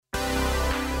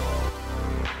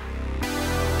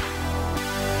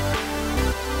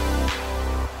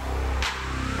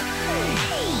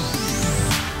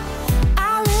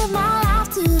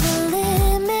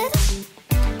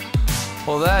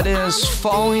That is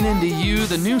Falling Into You,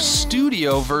 the new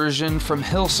studio version from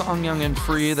Hillsong Young and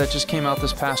Free that just came out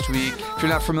this past week. If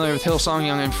you're not familiar with Hillsong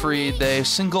Young and Free, they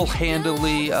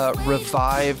single-handedly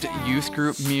revived youth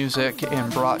group music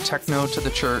and brought techno to the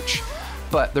church.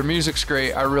 But their music's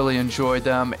great. I really enjoyed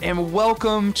them. And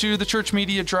welcome to the Church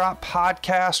Media Drop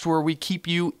podcast, where we keep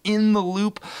you in the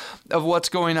loop of what's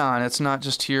going on. It's not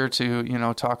just here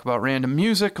to, talk about random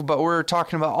music, but we're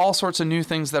talking about all sorts of new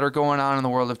things that are going on in the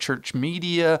world of church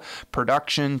media,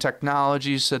 production,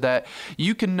 technology, so that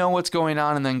you can know what's going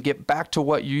on and then get back to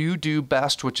what you do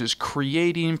best, which is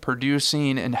creating,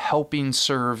 producing, and helping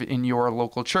serve in your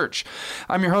local church.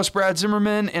 I'm your host, Brad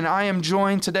Zimmerman, and I am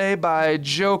joined today by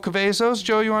Joe Cavazos.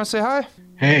 Joe, you want to say hi?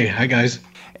 Hey, hi guys.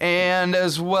 And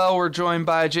as well, we're joined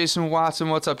by Jason Watson.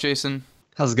 What's up, Jason?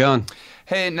 How's it going?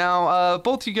 Hey, now,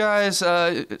 both you guys,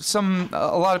 a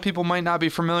lot of people might not be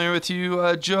familiar with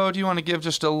you. Joe, do you want to give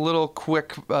just a little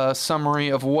quick summary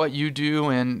of what you do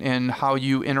and how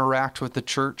you interact with the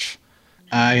church?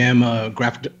 I am a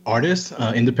graphic artist,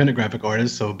 independent graphic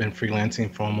artist, so I've been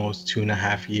freelancing for almost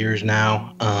 2.5 years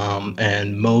now.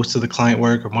 And most of the client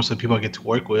work, or most of the people I get to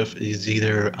work with, is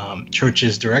either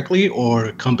churches directly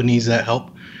or companies that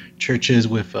help churches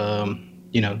with,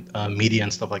 media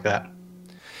and stuff like that.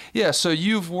 Yeah, so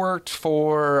you've worked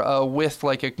with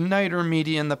like Igniter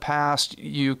Media in the past.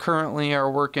 You currently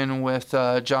are working with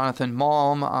Jonathan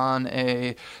Malm on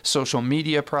a social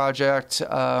media project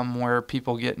where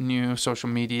people get new social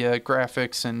media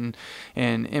graphics and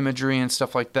imagery and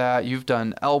stuff like that. You've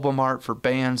done album art for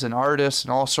bands and artists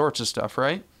and all sorts of stuff,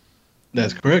 right?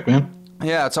 That's correct, man.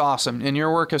 Yeah, it's awesome. And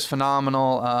your work is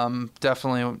phenomenal.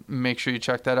 Definitely make sure you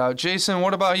check that out. Jason,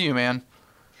 what about you, man?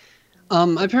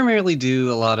 I primarily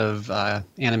do a lot of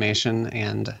animation,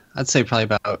 and I'd say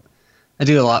I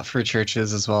do a lot for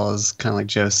churches, as well as kind of like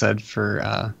Joe said,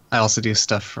 I also do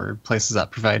stuff for places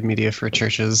that provide media for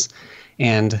churches,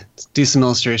 and do some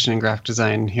illustration and graphic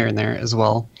design here and there as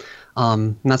well.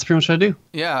 And that's pretty much what I do.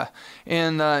 Yeah.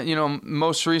 And,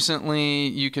 most recently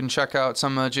you can check out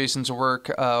some of Jason's work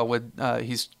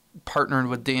he's partnered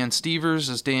with Dan Stevers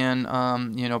as Dan,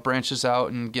 branches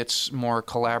out and gets more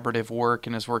collaborative work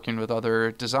and is working with other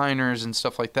designers and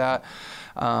stuff like that.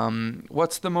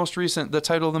 What's the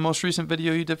title of the most recent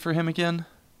video you did for him again?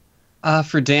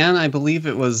 For Dan, I believe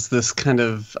it was this kind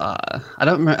of, I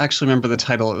don't actually remember the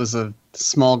title. It was a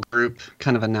small group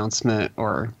kind of announcement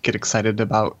or get excited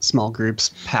about small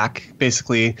groups pack.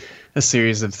 Basically a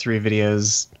series of 3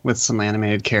 videos with some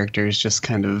animated characters, just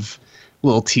kind of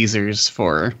little teasers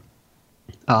for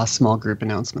small group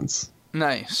announcements.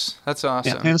 Nice. That's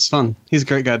awesome. Yeah, it was fun. He's a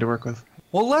great guy to work with.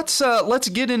 Well, let's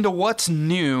get into what's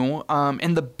new.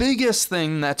 And the biggest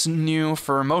thing that's new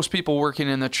for most people working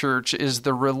in the church is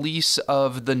the release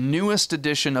of the newest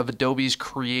edition of Adobe's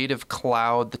Creative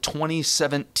Cloud, the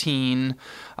 2017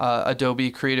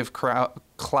 Adobe Creative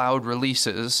Cloud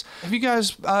releases. Have you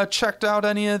guys checked out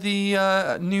any of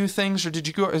the new things, or did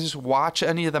you go just watch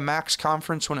any of the Max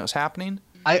conference when it was happening?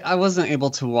 I wasn't able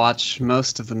to watch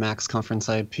most of the Max conference.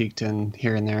 I peeked in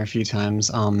here and there a few times.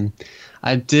 I'm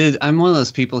one of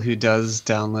those people who does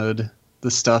download the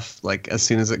stuff like as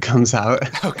soon as it comes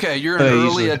out. Okay, you're an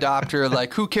early adopter.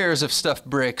 Like, who cares if stuff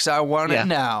breaks? I want it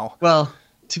now. Well,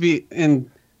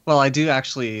 I do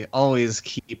actually always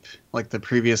keep like the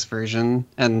previous version,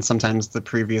 and sometimes the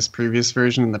previous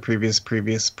version and the previous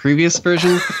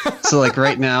version. So like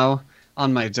right now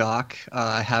on my dock,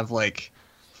 I have like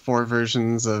 4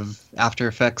 versions of After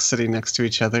Effects sitting next to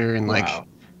each other, and like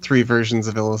 2 versions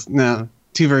of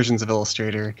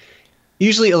Illustrator.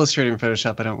 Usually Illustrator and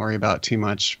Photoshop I don't worry about too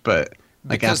much, but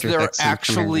like because After they're Effects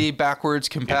actually backwards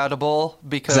compatible,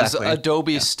 because exactly.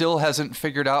 Adobe still hasn't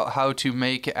figured out how to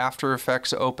make After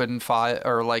Effects open file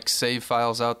or like save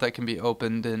files out that can be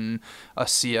opened in a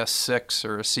CS6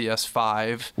 or a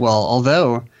CS5. Well,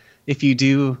 although if you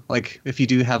do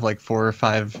have like 4 or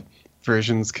 5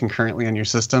 versions concurrently on your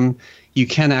system, you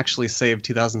can actually save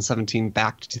 2017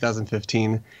 back to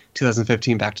 2015,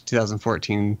 2015 back to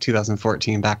 2014,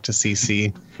 2014 back to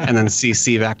CC, and then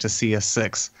CC back to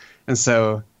CS6. And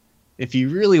so if you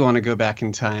really want to go back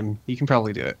in time, you can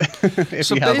probably do it.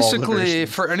 So basically,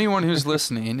 for anyone who's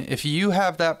listening, if you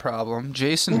have that problem,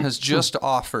 Jason has just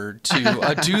offered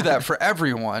to do that for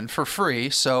everyone for free.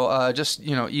 So just,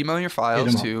 email your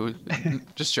files to,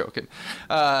 just joking.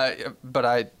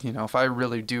 But if I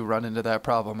really do run into that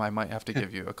problem, I might have to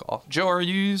give you a call. Joe, are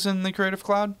you using the Creative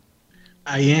Cloud?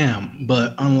 I am,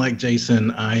 but unlike Jason,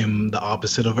 I am the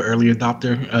opposite of an early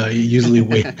adopter. I usually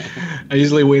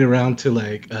wait around till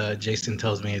Jason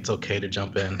tells me it's okay to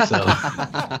jump in. So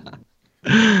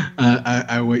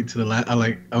I wait to the last.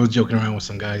 I was joking around with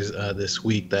some guys this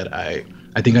week that I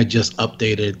think I just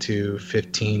updated to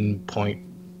 15 point.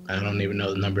 I don't even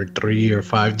know the number 3 or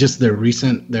 5. Just their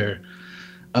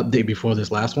update before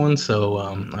this last one. So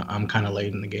I'm kind of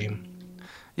late in the game.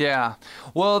 Yeah.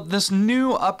 Well, this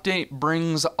new update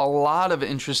brings a lot of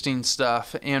interesting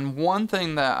stuff. And one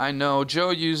thing that I know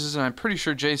Joe uses, and I'm pretty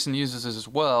sure Jason uses as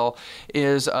well,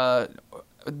 is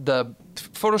the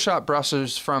Photoshop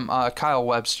brushes from Kyle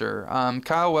Webster.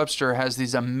 Kyle Webster has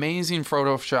these amazing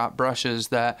Photoshop brushes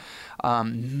that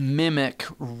mimic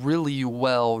really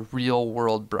well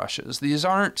real-world brushes. These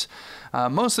aren't,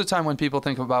 most of the time when people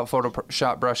think about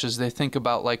Photoshop brushes, they think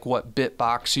about like what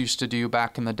Bitbox used to do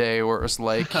back in the day, where it was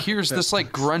like, here's this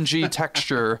like grungy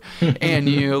texture, and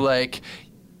you like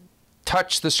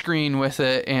touch the screen with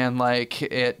it and like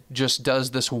it just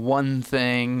does this one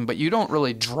thing, but you don't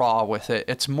really draw with it.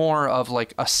 It's more of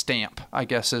like a stamp, I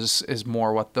guess, is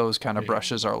more what those kind of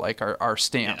brushes are like, are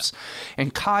stamps. Yeah.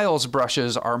 And Kyle's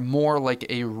brushes are more like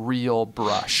a real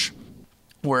brush,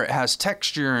 where it has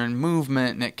texture and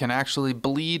movement, and it can actually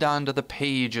bleed onto the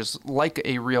page as like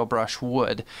a real brush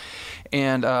would.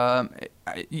 And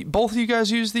both of you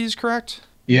guys use these, correct?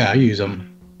 Yeah, I use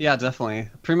them. Yeah, definitely.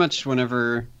 Pretty much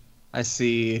whenever I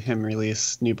see him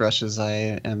release new brushes,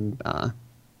 I am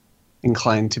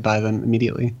inclined to buy them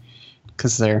immediately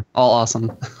because they're all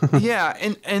awesome. Yeah,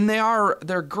 and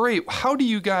they're great. How do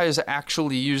you guys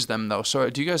actually use them though? So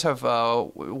do you guys have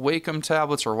Wacom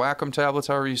tablets or Wacom tablets,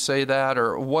 however you say that,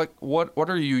 or what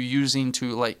are you using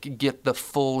to like get the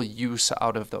full use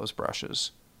out of those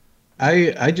brushes?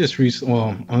 I just recently,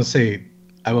 well, I want to say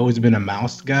I've always been a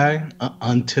mouse guy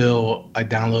until I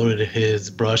downloaded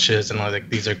his brushes and I was like,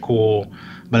 these are cool,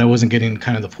 but I wasn't getting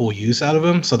kind of the full use out of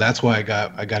them. So that's why I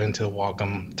got into the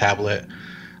Wacom tablet.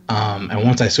 And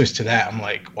once I switched to that, I'm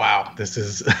like, wow, this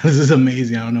is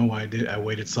amazing. I don't know why I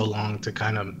waited so long to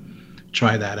kind of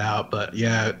try that out. But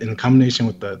yeah, in combination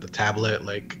with the tablet,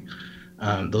 like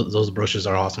those brushes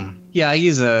are awesome. Yeah, I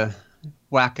use a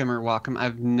Wacom.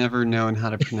 I've never known how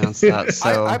to pronounce that.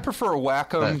 So I prefer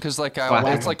Wacom because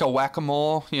it's like a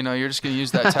whack-a-mole. You know, you're just going to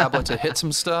use that tablet to hit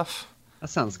some stuff. That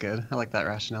sounds good. I like that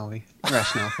rationale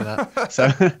for that.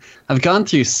 So I've gone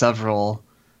through several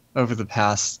over the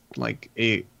past like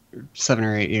 7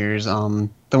 or 8 years. The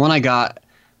one I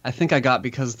think I got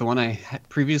because the one I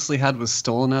previously had was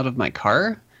stolen out of my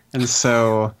car, and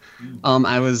so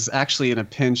I was actually in a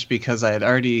pinch because I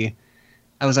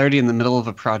was already in the middle of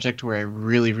a project where I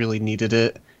really, really needed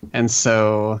it. And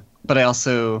so, but I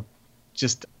also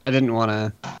I didn't want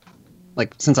to,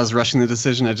 like, since I was rushing the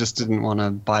decision, I just didn't want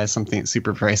to buy something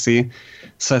super pricey.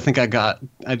 So I think I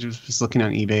just was looking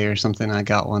on eBay or something. I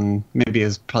got one, maybe it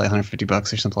was probably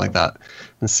 $150 or something like that.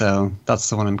 And so that's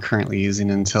the one I'm currently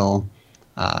using until,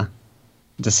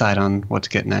 decide on what to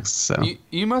get next. So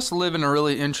you must live in a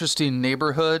really interesting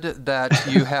neighborhood that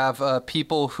you have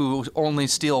people who only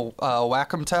steal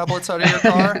Wacom tablets out of your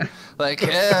car. Like,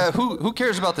 who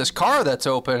cares about this car that's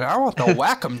open? I want the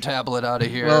Wacom tablet out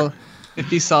of here. Well,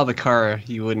 if you saw the car,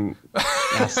 you wouldn't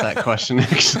ask that question,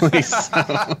 actually. So.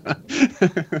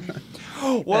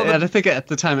 Well, and I think at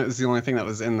the time it was the only thing that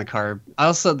was in the car.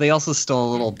 They also stole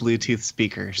a little Bluetooth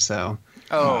speaker, so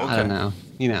okay. I don't know.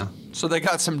 You know. So they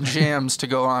got some jams to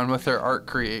go on with their art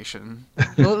creation.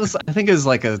 Well, I think it was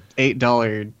like a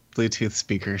 $8 Bluetooth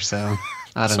speaker, so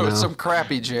I don't know. So some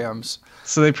crappy jams.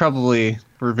 So they probably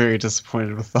were very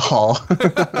disappointed with the haul.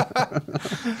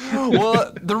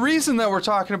 Well, the reason that we're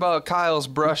talking about Kyle's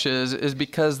brushes is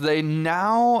because they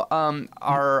now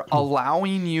are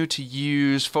allowing you to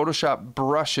use Photoshop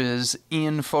brushes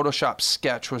in Photoshop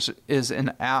Sketch, which is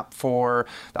an app for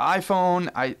the iPhone.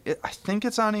 I think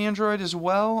it's on Android as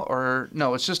well, or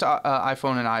no, it's just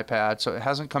iPhone and iPad, so it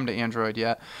hasn't come to Android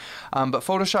yet. But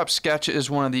Photoshop Sketch is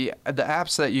one of the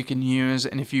apps that you can use,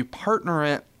 and if you partner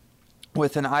it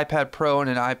with an iPad Pro and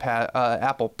an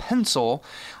Apple Pencil,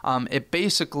 it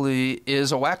basically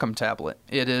is a Wacom tablet.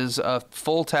 It is a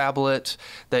full tablet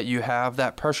that you have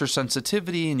that pressure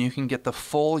sensitivity, and you can get the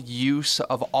full use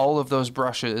of all of those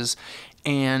brushes.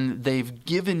 And they've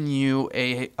given you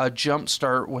a jump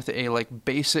start with a like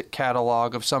basic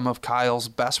catalog of some of Kyle's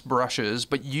best brushes,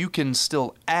 but you can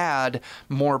still add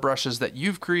more brushes that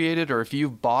you've created, or if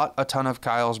you've bought a ton of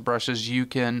Kyle's brushes, you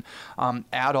can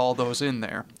add all those in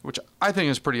there, which I think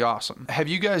is pretty awesome. Have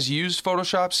you guys used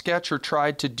Photoshop Sketch or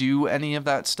tried to do any of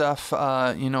that stuff,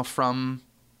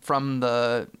 from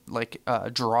the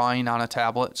drawing on a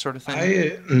tablet sort of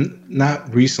thing?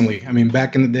 Not recently. I mean,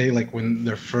 back in the day, like when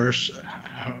their first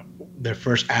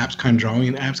apps, kind of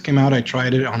drawing apps came out, I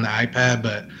tried it on the iPad,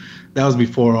 but that was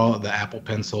before all the Apple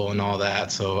Pencil and all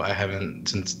that. So I haven't,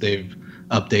 since they've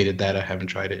updated that, I haven't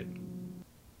tried it.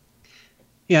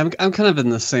 Yeah, I'm kind of in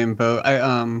the same boat.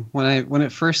 When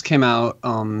it first came out,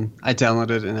 I downloaded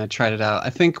it and I tried it out. I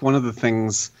think one of the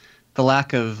things, the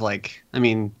lack of I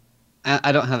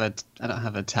don't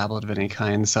have a tablet of any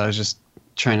kind, so I was just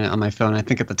trying it on my phone. I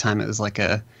think at the time it was like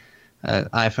a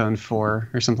iPhone 4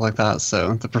 or something like that.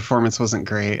 So the performance wasn't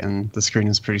great and the screen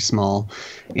is pretty small.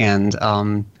 And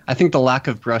I think the lack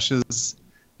of brushes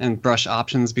and brush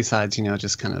options besides,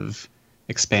 just kind of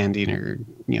expanding or,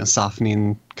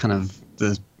 softening kind of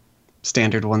the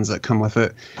standard ones that come with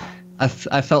it,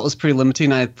 I felt was pretty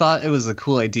limiting. I thought it was a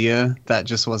cool idea that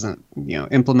just wasn't,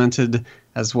 implemented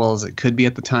as well as it could be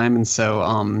at the time. And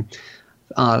so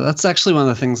that's actually one of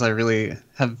the things I really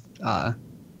have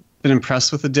been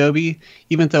impressed with Adobe,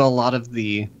 even though a lot of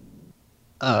the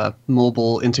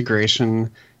mobile integration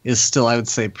is still, I would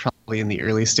say, probably in the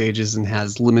early stages and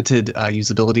has limited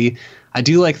usability. I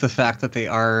do like the fact that they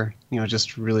are,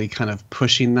 just really kind of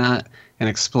pushing that and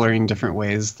exploring different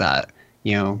ways that,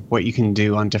 what you can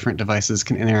do on different devices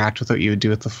can interact with what you would do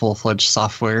with the full-fledged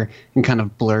software and kind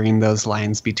of blurring those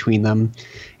lines between them.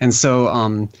 And so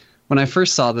when I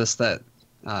first saw this, that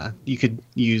you could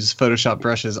use Photoshop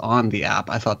brushes on the app,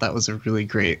 I thought that was a really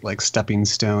great stepping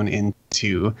stone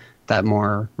into that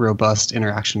more robust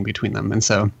interaction between them. And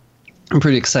so I'm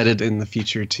pretty excited in the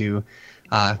future to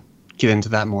get into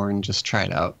that more and just try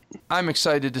it out. I'm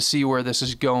excited to see where this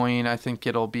is going. I think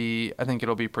it'll be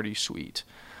pretty sweet.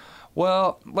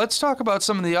 Well, let's talk about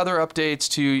some of the other updates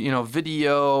to,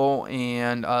 video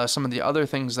and some of the other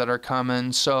things that are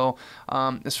coming. So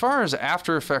as far as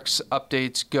After Effects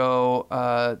updates go,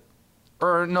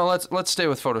 let's stay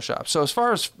with Photoshop. So as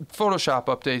far as Photoshop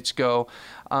updates go,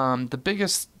 the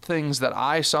biggest things that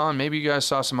I saw, and maybe you guys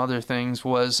saw some other things,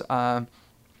 was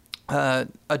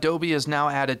Adobe has now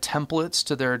added templates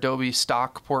to their Adobe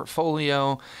stock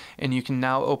portfolio, and you can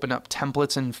now open up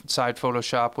templates inside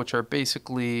Photoshop, which are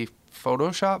basically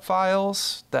Photoshop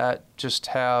files that just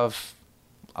have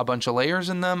a bunch of layers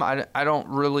in them. I don't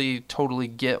really totally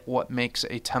get what makes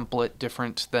a template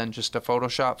different than just a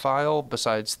Photoshop file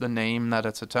besides the name that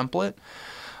it's a template.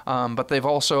 But they've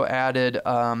also added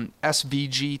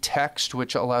SVG text,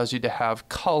 which allows you to have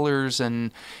colors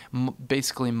and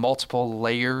basically multiple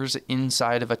layers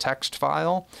inside of a text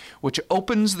file, which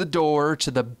opens the door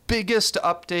to the biggest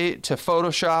update to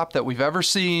Photoshop that we've ever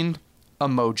seen: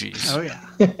 emojis. Oh,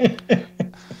 yeah.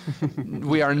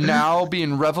 We are now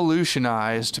being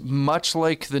revolutionized, much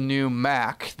like the new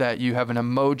Mac, that you have an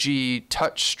emoji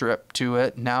touch strip to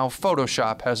it. Now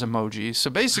Photoshop has emojis. So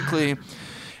basically,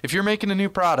 if you're making a new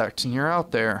product and you're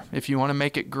out there, if you want to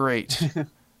make it great,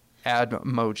 add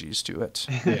emojis to it.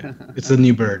 Yeah, it's a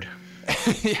new bird.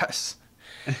 Yes.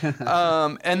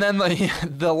 And then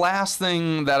the last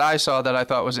thing that I saw that I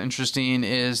thought was interesting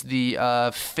is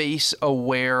the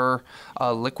face-aware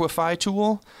liquify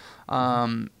tool.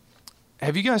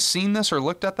 Have you guys seen this or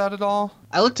looked at that at all?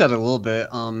 I looked at it a little bit,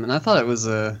 and I thought it was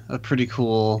a pretty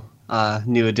cool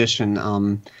new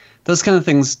addition. Those kind of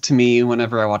things, to me,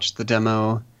 whenever I watch the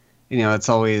demo, it's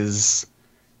always,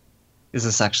 is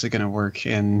this actually going to work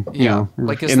in,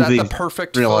 is that the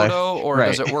perfect photo, or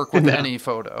right. Does it work with any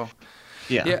photo?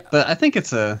 Yeah, but I think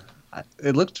it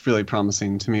looked really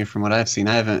promising to me from what I've seen.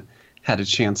 I haven't had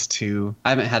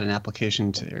an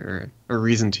application or a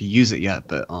reason to use it yet,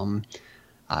 but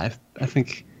I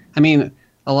think,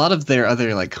 a lot of their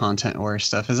other content aware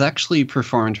stuff has actually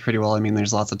performed pretty well.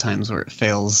 There's lots of times where it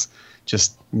fails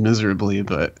just miserably,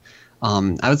 but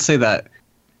I would say that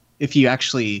if you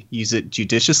actually use it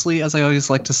judiciously, as I always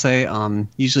like to say,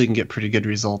 usually you can get pretty good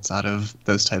results out of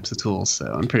those types of tools.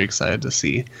 So I'm pretty excited to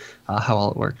see how all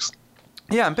it works.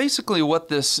 Yeah, and basically what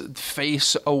this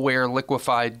face-aware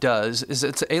liquify does is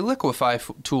it's a liquify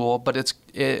tool, but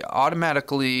it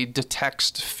automatically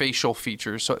detects facial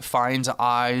features. So it finds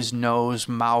eyes, nose,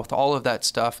 mouth, all of that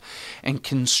stuff, and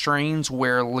constrains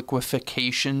where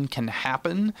liquefaction can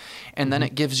happen. And then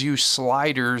it gives you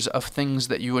sliders of things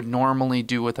that you would normally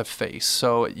do with a face.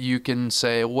 So you can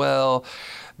say, well,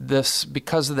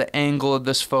 because of the angle of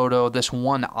this photo, this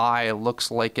one eye looks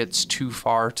like it's too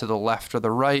far to the left or the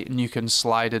right, and you can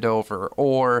slide it over.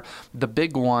 Or the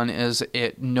big one is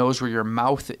it knows where your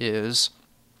mouth is,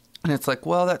 And it's like,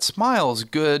 well, that smile's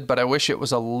good, but I wish it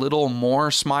was a little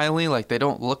more smiley. Like they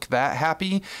don't look that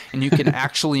happy. And you can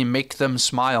actually make them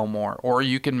smile more, or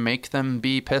you can make them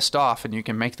be pissed off, and you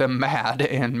can make them mad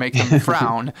and make them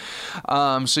frown.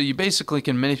 So you basically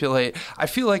can manipulate. I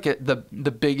feel like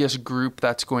the biggest group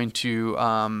that's going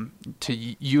to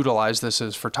utilize this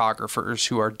is photographers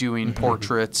who are doing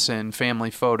portraits and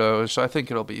family photos. So I think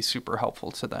it'll be super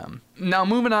helpful to them. Now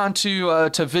moving on to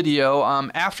video,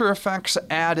 After Effects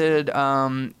added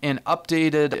and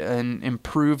updated and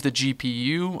improved the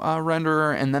GPU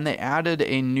renderer, and then they added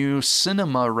a new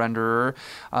Cinema renderer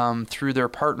through their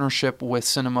partnership with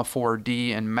Cinema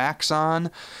 4D and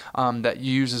Maxon that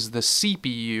uses the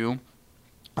CPU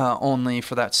only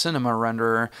for that Cinema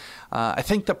renderer. I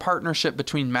think the partnership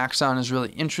between Maxon is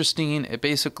really interesting. It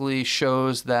basically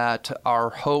shows that our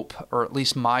hope, or at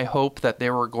least my hope, that they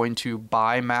were going to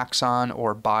buy Maxon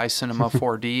or buy Cinema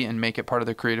 4D and make it part of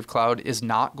the Creative Cloud is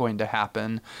not going to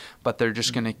happen, but they're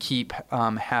just going to keep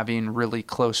having really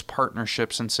close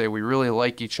partnerships and say we really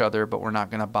like each other, but we're not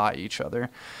going to buy each other.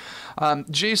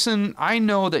 Jason, I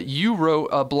know that you wrote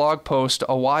a blog post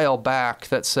a while back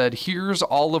that said, here's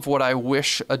all of what I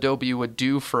wish Adobe would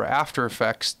do for After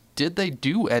Effects. Did they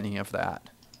do any of that?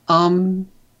 I'm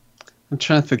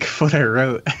trying to think of what I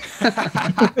wrote.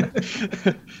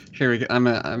 Here we go.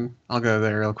 I'll go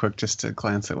there real quick just to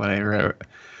glance at what I wrote.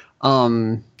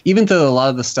 Even though a lot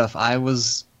of the stuff I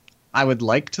would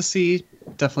like to see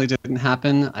definitely didn't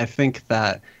happen, I think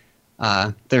that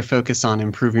their focus on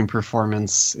improving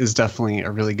performance is definitely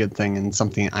a really good thing, and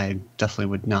something I definitely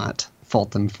would not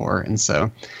fault them for. And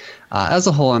so, as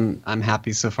a whole, I'm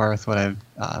happy so far with what I've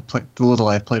the little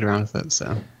I've played around with it.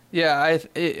 So yeah,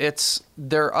 it's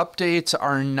their updates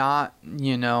are not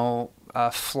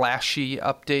flashy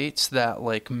updates that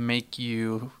like make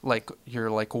you like you're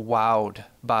like wowed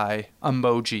by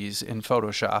emojis in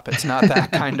Photoshop. It's not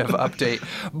that kind of update.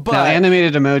 But now,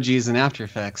 animated emojis in After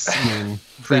Effects,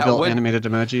 pre-built animated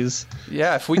emojis.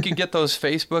 Yeah, if we could get those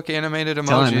Facebook animated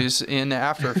emojis in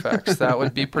After Effects, that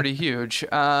would be pretty huge.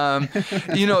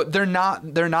 They're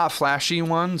not flashy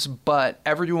ones, but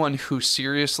everyone who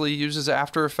seriously uses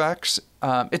After Effects,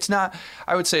 it's not,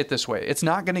 I would say it this way, it's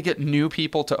not going to get new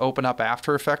people to open up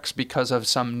After Effects because of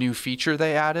some new feature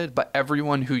they added, but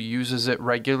everyone who uses it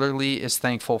regularly is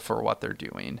thankful for what they're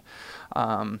doing.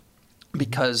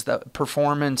 Because the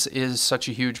performance is such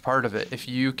a huge part of it. If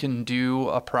you can do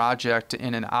a project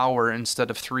in an hour instead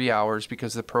of 3 hours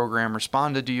because the program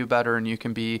responded to you better, and you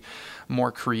can be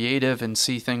more creative and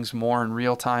see things more in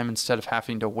real time instead of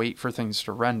having to wait for things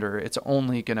to render, it's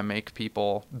only going to make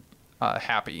people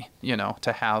happy,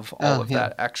 to have all of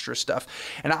that extra stuff.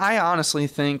 And I honestly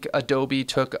think Adobe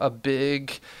took a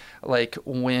big, like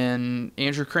when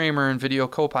Andrew Kramer and Video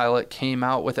Copilot came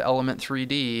out with Element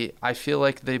 3D, I feel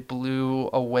like they blew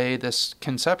away this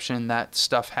conception that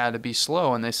stuff had to be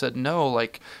slow. And they said, no,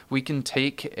 like we can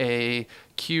take a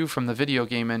cue from the video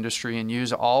game industry and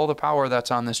use all the power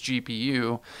that's on this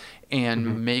GPU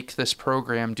and make this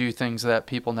program do things that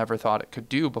people never thought it could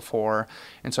do before.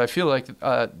 And so I feel like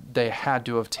they had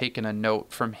to have taken a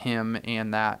note from him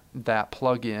and that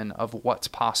plugin of what's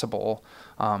possible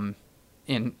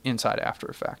inside After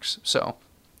Effects. So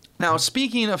now,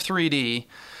 speaking of 3D,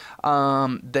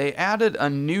 they added a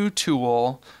new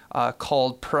tool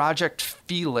called Project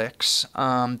Felix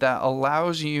that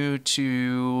allows you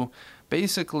to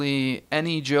basically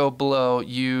any Joe Blow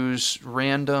use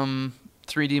random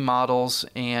 3D models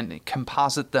and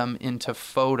composite them into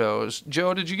photos.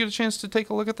 Joe, did you get a chance to take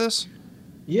a look at this?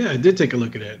 Yeah, I did take a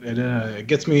look at it. It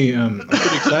gets me I'm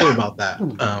pretty excited about that.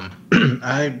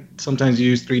 I sometimes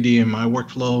use 3D in my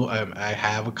workflow. I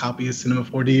have a copy of Cinema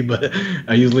 4D, but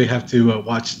I usually have to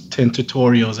watch 10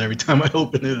 tutorials every time I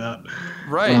open it up.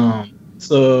 Right.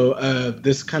 So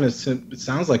this kind of it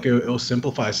sounds like it'll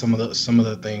simplify some of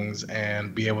the things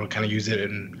and be able to kind of use it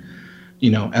in,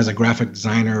 as a graphic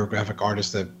designer or graphic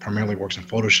artist that primarily works in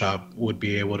Photoshop would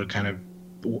be able to kind of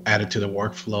add it to the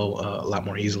workflow a lot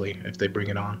more easily if they bring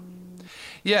it on.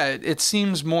 Yeah, it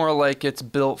seems more like it's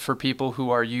built for people who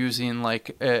are using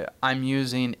I'm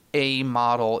using a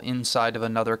model inside of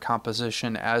another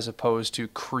composition as opposed to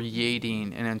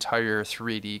creating an entire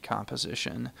 3D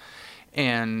composition.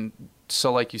 And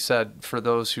so like you said, for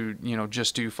those who,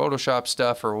 just do Photoshop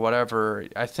stuff or whatever,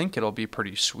 I think it'll be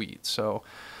pretty sweet. So,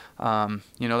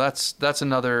 that's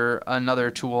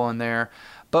another tool in there.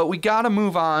 But we got to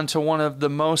move on to one of the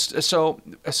most, so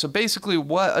basically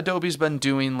what Adobe's been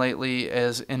doing lately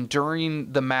is, and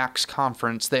during the Max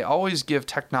conference, they always give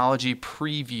technology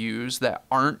previews that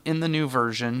aren't in the new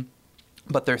version,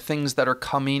 but they're things that are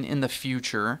coming in the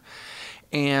future.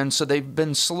 And so they've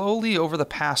been slowly over the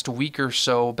past week or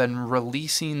so been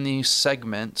releasing these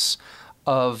segments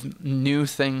of new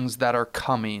things that are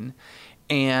coming.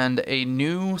 And a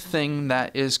new thing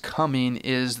that is coming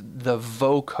is the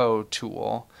Voco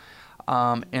tool.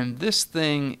 And this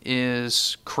thing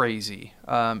is crazy.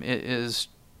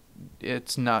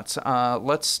 It's nuts.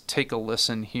 Let's take a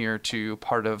listen here to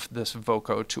part of this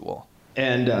Voco tool.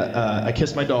 And I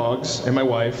kiss my dogs and my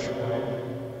wife.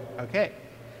 Okay,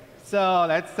 so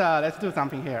let's do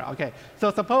something here. Okay,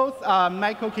 so suppose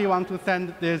Michael he wants to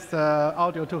send this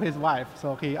audio to his wife.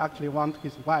 So he actually wants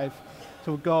his wife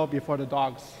to go before the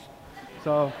dogs.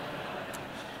 So,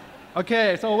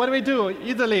 okay, so what do we do?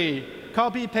 Easily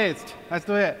copy paste. Let's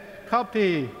do it.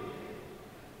 Copy,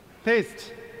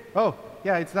 paste. Oh,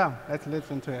 yeah, it's done. Let's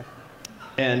listen to it.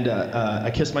 And I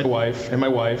kiss my wife and my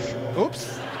wife.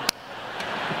 Oops.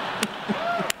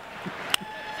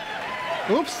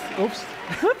 Oops, oops,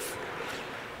 oops.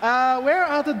 Where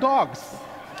are the dogs?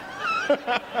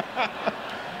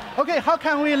 Okay, how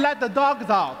can we let the dogs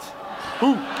out?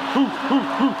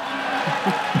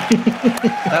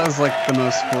 That was like the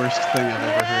most forced thing I've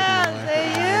ever heard in my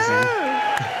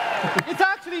life. It's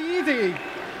actually easy.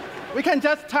 We can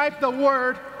just type the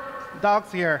word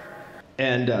dogs here.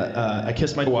 And I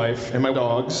kiss my wife and my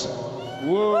dogs.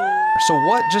 Whoa. So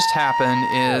what just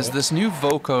happened is this new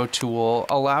Voco tool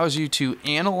allows you to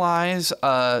analyze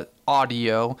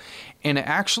audio, and it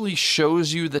actually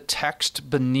shows you the text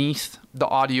beneath the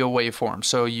audio waveform.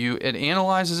 So it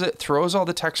analyzes it, throws all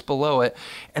the text below it,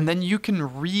 and then you can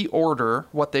reorder.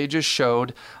 What they just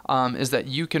showed is that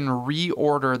you can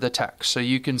reorder the text. So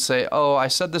you can say, oh, I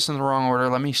said this in the wrong order.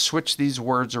 Let me switch these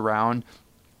words around.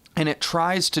 And it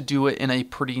tries to do it in a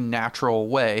pretty natural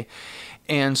way.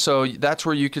 And so that's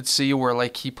where you could see where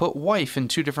like he put wife in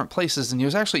two different places and he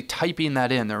was actually typing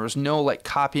that in. There was no like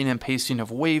copying and pasting of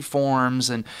waveforms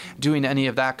and doing any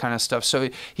of that kind of stuff. So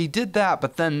he did that,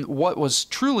 but then what was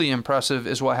truly impressive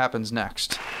is what happens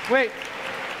next. Wait,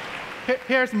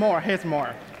 here's more. We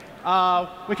can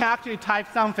actually type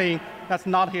something that's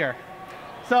not here.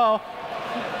 So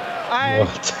I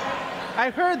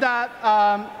heard that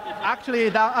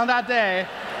actually on that day,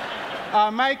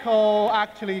 Michael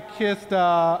actually kissed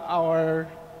our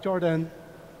Jordan.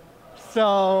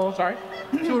 So, sorry?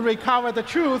 To recover the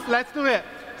truth, let's do it.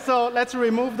 So let's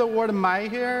remove the word my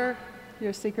here.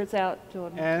 Your secret's out,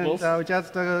 Jordan. And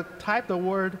just type the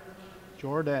word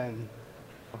Jordan.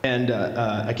 And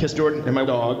I kiss Jordan and my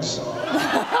dogs.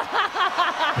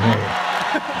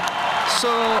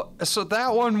 So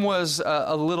that one was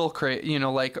a little crazy,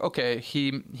 like, okay,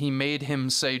 he made him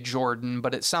say Jordan,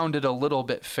 but it sounded a little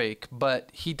bit fake. But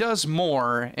he does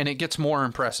more, and it gets more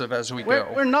impressive as we go.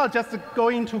 We're not just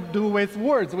going to do with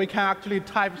words. We can actually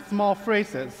type small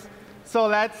phrases. So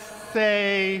let's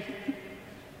say,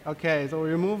 okay, so we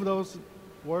remove those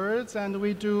words, and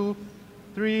we do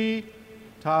 3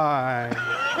 times.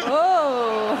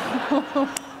 Oh!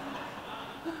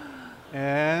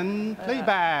 And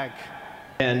playback.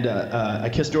 And I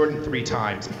kissed Jordan 3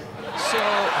 times. So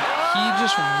he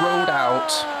just wrote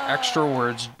out extra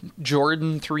words,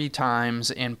 Jordan 3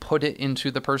 times, and put it into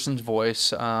the person's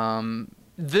voice.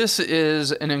 This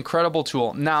is an incredible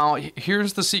tool. Now,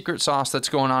 here's the secret sauce that's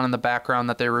going on in the background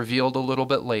that they revealed a little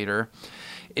bit later,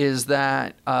 is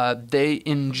that they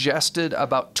ingested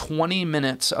about 20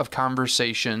 minutes of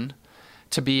conversation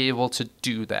to be able to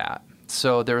do that.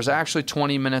 So there's actually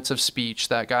 20 minutes of speech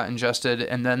that got ingested,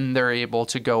 and then they're able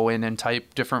to go in and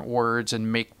type different words and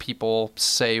make people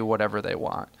say whatever they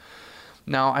want.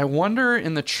 Now, I wonder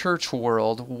in the church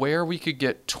world where we could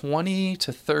get 20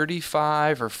 to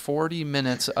 35 or 40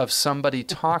 minutes of somebody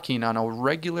talking on a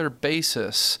regular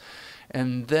basis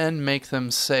and then make them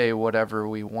say whatever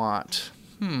we want.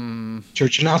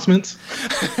 Church announcements?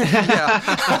 Yeah.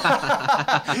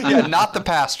 Yeah, not the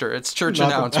pastor. It's church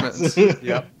announcements.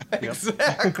 Yep.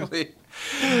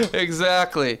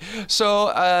 Exactly. So,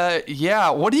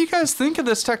 what do you guys think of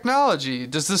this technology?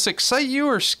 Does this excite you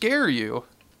or scare you?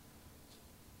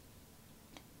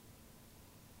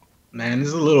 Man, this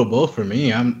is a little both for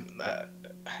me. I'm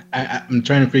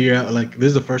trying to figure out, like, this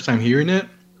is the first time hearing it.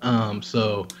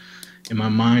 So in my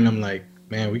mind, I'm like,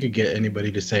 man, we could get anybody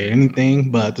to say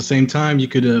anything, but at the same time, you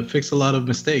could fix a lot of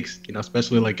mistakes,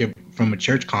 especially like if, from a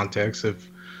church context, if,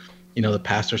 the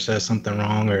pastor says something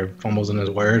wrong or fumbles in his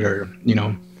word, or,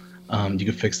 you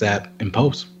could fix that in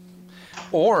post.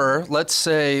 Or let's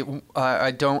say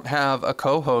I don't have a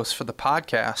co-host for the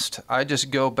podcast. I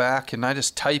just go back and I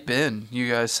just type in you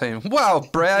guys saying, wow,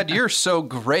 Brad, you're so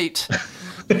great.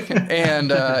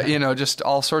 And, just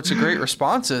all sorts of great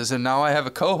responses. And now I have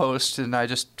a co-host and I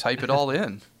just type it all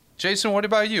in. Jason, what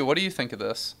about you? What do you think of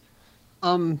this?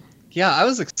 Yeah, I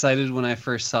was excited when I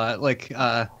first saw it. Like,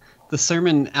 the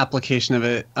sermon application of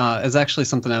it is actually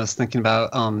something I was thinking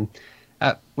about.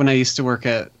 When I used to work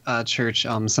at church,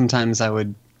 sometimes I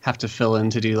would have to fill in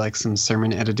to do like some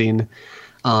sermon editing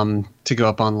to go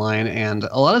up online, and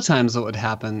a lot of times what would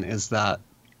happen is that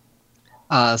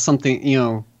something,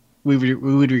 we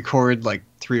would record like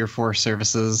 3 or 4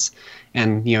 services,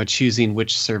 and choosing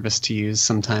which service to use,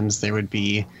 sometimes there would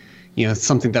be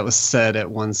something that was said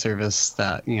at one service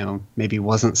that maybe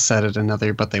wasn't said at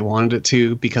another, but they wanted it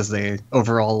to because they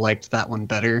overall liked that one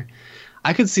better.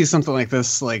 I could see something like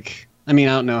this. Like, I mean,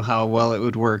 I don't know how well it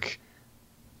would work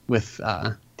with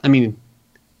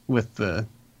with the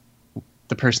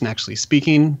person actually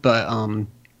speaking, but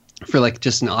for like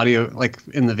just an audio, like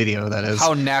in the video, that is.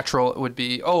 How natural it would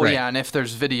be. Oh, right. Yeah, and if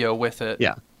there's video with it.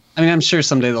 Yeah. I mean, I'm sure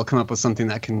someday they'll come up with something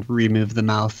that can remove the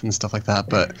mouth and stuff like that,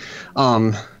 but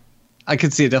I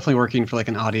could see it definitely working for like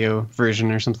an audio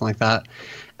version or something like that.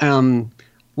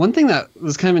 One thing that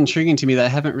was kind of intriguing to me that I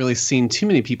haven't really seen too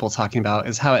many people talking about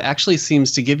is how it actually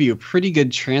seems to give you a pretty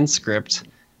good transcript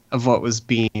of what was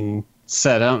being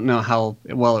said. I don't know how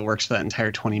well it works for that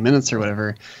entire 20 minutes or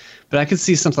whatever, but I could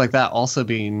see something like that also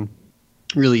being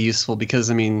really useful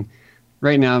because, I mean,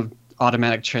 right now,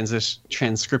 automatic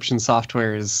transcription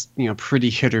software is, pretty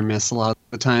hit or miss a lot of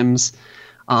the times.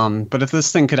 But if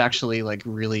this thing could actually like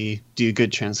really do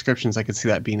good transcriptions, I could see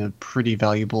that being a pretty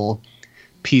valuable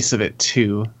piece of it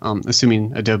too.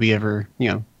 Assuming Adobe ever,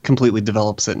 completely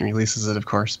develops it and releases it, of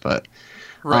course. But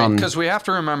right, because we have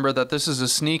to remember that this is a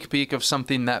sneak peek of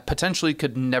something that potentially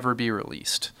could never be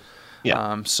released.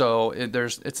 Yeah. So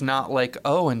it's not like,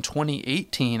 oh, in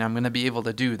 2018 I'm going to be able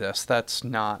to do this. That's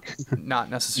not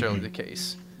necessarily the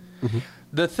case. Mm-hmm.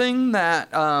 The thing that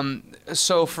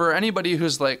so for anybody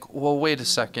who's like, well, wait a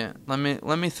second, let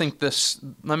me think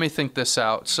this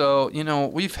out. So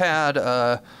we've had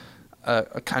a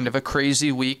kind of a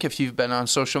crazy week. If you've been on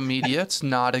social media, it's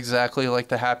not exactly like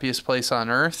the happiest place on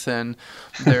earth, and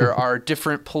there are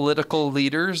different political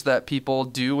leaders that people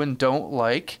do and don't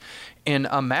like. And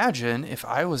imagine if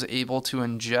I was able to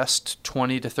ingest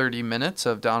 20 to 30 minutes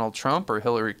of Donald Trump or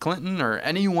Hillary Clinton or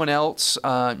anyone else,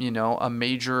 a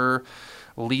major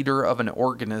leader of an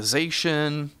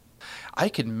organization. I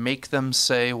could make them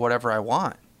say whatever I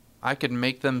want. I could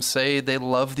make them say they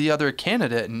love the other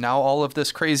candidate, and now all of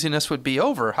this craziness would be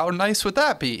over. How nice would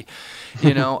that be?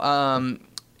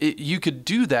 You could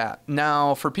do that.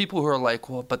 Now, for people who are like,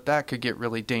 well, but that could get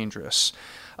really dangerous.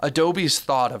 Adobe's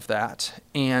thought of that,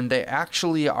 and they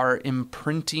actually are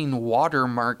imprinting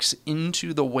watermarks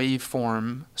into the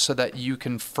waveform so that you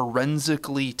can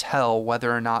forensically tell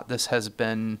whether or not this has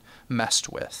been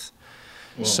messed with.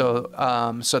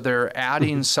 Whoa. So they're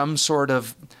adding some sort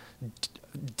of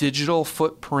digital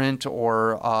footprint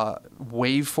or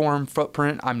waveform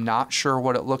footprint. I'm not sure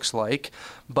what it looks like,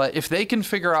 but if they can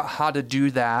figure out how to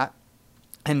do that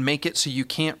and make it so you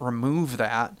can't remove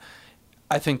that,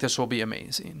 I think this will be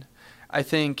amazing. I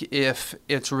think if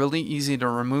it's really easy to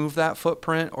remove that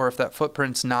footprint, or if that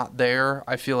footprint's not there,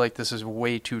 I feel like this is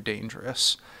way too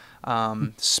dangerous.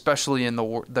 Especially in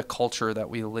the culture that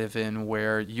we live in,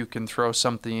 where you can throw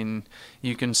something,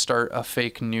 you can start a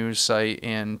fake news site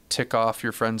and tick off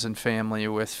your friends and family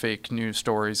with fake news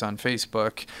stories on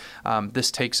Facebook. This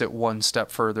takes it one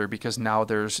step further, because now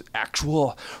there's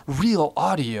actual real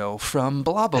audio from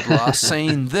blah, blah, blah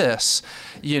saying this,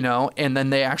 and then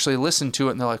they actually listen to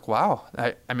it and they're like, wow,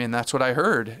 I mean, that's what I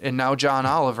heard. And now John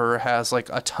Oliver has like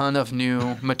a ton of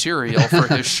new material for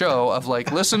his show of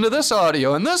like, listen to this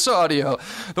audio and this audio.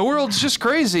 The world's just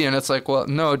crazy. And it's like, well,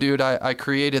 no, dude, I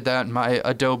created that in my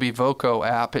Adobe Voco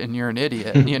app, and you're an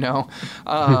idiot,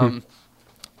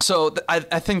 So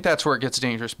I think that's where it gets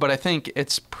dangerous. But I think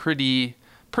it's pretty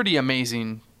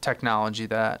amazing technology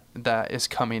that is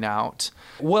coming out.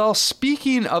 Well,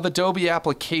 speaking of Adobe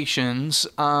applications,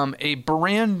 a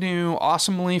brand new,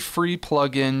 awesomely free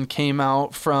plugin came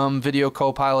out from Video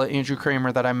Copilot, Andrew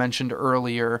Kramer, that I mentioned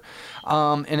earlier.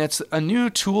 And it's a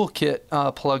new toolkit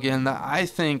plugin that I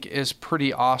think is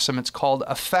pretty awesome. It's called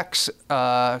Effects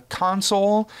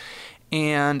Console.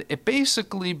 And it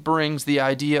basically brings the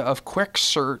idea of quick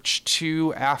search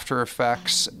to After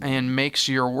Effects and makes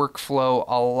your workflow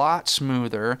a lot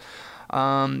smoother.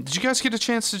 Did you guys get a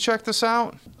chance to check this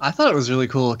out? I thought it was really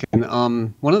cool looking.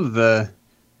 One of the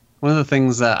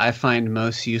things that I find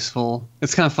most useful,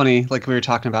 it's kind of funny, like we were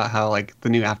talking about how like the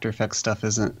new After Effects stuff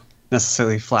isn't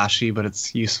necessarily flashy, but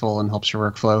it's useful and helps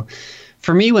your workflow.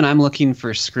 For me, when I'm looking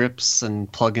for scripts and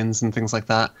plugins and things like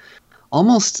that,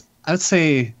 almost, I would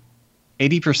say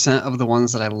 80% of the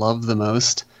ones that I love the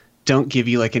most don't give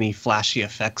you like any flashy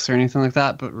effects or anything like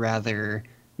that, but rather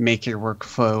make your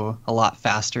workflow a lot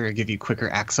faster, give you quicker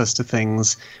access to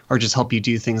things, or just help you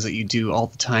do things that you do all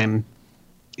the time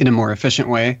in a more efficient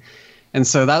way. And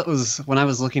so that was when I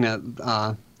was looking at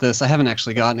this. I haven't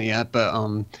actually gotten it yet, but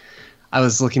I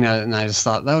was looking at it and I just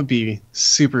thought that would be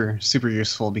super, super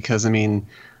useful because, I mean,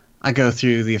 I go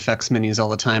through the effects menus all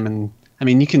the time, and I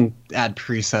mean, you can add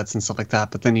presets and stuff like that,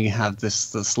 but then you have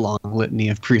this long litany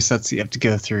of presets that you have to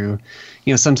go through.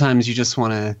 You know, sometimes you just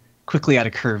want to quickly add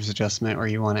a curves adjustment, or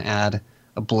you want to add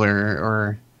a blur,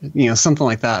 or, you know, something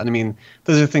like that. And I mean,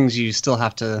 those are things you still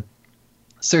have to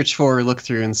search for or look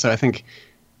through. And so I think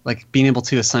like being able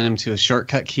to assign them to a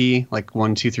shortcut key, like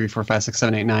 1, 2, 3, 4, 5, 6,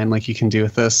 7, 8, 9, like you can do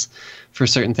with this for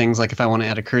certain things. Like if I want to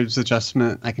add a curves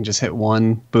adjustment, I can just hit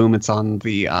 1, boom, it's on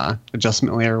the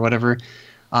adjustment layer or whatever.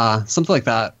 Something like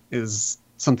that is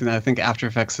something that I think After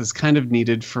Effects has kind of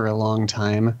needed for a long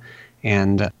time.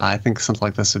 And I think something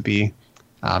like this would be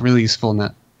really useful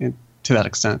to that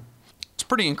extent. It's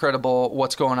pretty incredible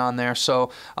what's going on there.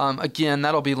 So again,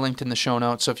 that'll be linked in the show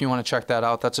notes. So if you want to check that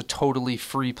out, that's a totally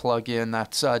free plugin.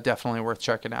 That's definitely worth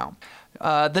checking out.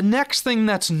 The next thing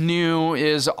that's new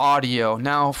is audio.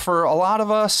 Now, for a lot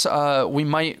of us, we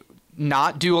might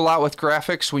not do a lot with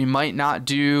graphics. We might not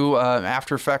do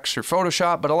After Effects or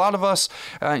Photoshop, but a lot of us,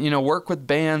 work with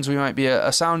bands. We might be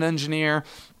a sound engineer.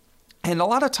 And a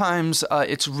lot of times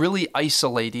it's really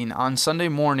isolating on Sunday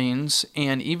mornings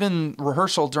and even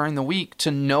rehearsal during the week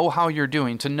to know how you're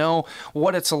doing, to know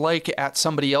what it's like at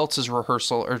somebody else's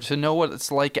rehearsal, or to know what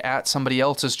it's like at somebody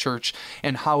else's church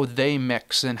and how they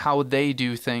mix and how they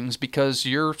do things, because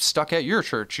you're stuck at your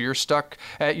church, you're stuck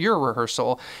at your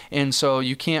rehearsal, and so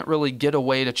you can't really get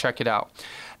away to check it out.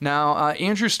 Now,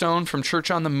 Andrew Stone from Church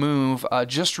on the Move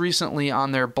just recently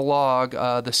on their blog,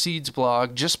 the Seeds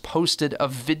blog, just posted a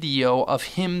video of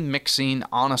him mixing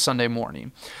on a Sunday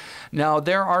morning. Now,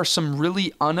 there are some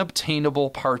really unobtainable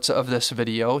parts of this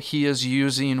video. He is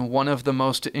using one of the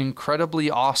most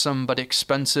incredibly awesome but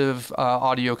expensive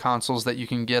audio consoles that you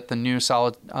can get, the new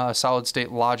Solid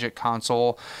State Logic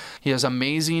console. He has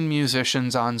amazing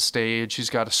musicians on stage. He's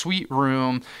got a sweet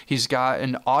room. He's got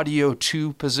an audio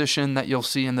 2 position that you'll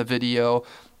see in the video,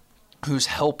 who's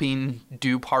helping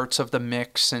do parts of the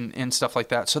mix and stuff like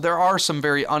that. So there are some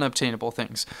very unobtainable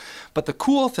things. But the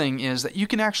cool thing is that you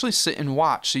can actually sit and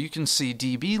watch. So you can see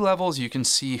dB levels, you can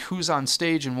see who's on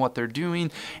stage and what they're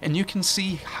doing, and you can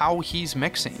see how he's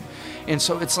mixing. And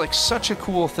so it's like such a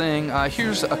cool thing.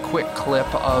 Here's a quick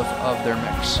clip of their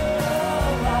mix.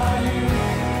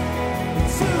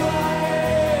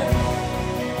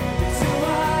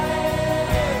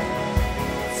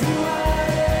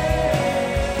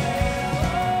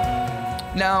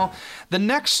 Now, the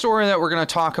next story that we're going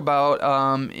to talk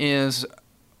about is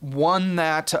one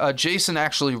that Jason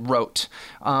actually wrote,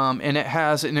 and it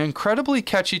has an incredibly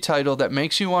catchy title that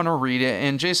makes you want to read it.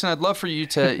 And Jason, I'd love for you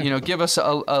to give us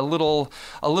a little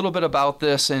bit about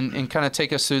this and kind of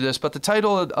take us through this. But the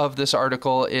title of this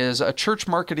article is "Church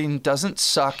Marketing Doesn't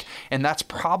Suck, and That's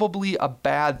Probably a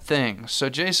Bad Thing." So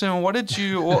Jason, what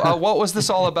was this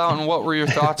all about, and what were your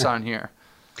thoughts on here?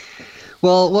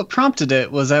 Well, what prompted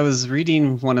it was I was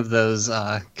reading one of those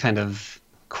kind of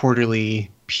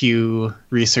quarterly Pew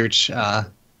Research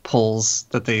polls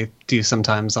that they do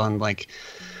sometimes on like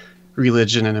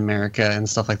religion in America and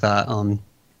stuff like that.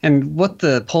 And what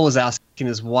the poll is asking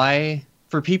is why,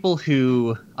 for people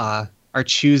who are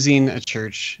choosing a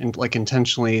church and like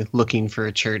intentionally looking for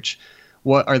a church,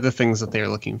 what are the things that they're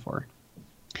looking for?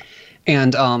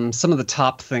 And some of the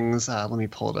top things, let me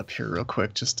pull it up here real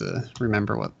quick just to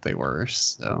remember what they were.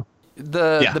 So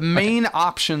the main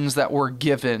options that were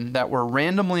given that were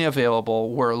randomly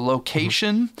available were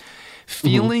location,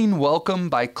 feeling welcome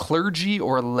by clergy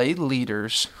or lay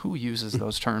leaders. Who uses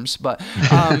those terms? But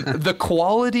the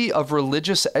quality of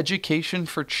religious education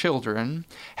for children,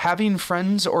 having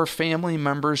friends or family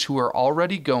members who are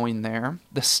already going there,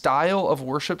 the style of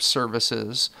worship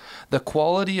services, the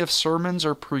quality of sermons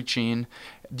or preaching,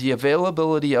 the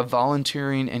availability of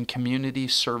volunteering and community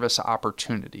service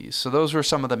opportunities. So those were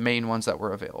some of the main ones that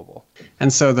were available.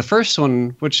 And so the first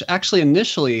one, which actually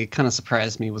initially kind of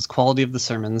surprised me, was quality of the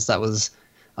sermons. That was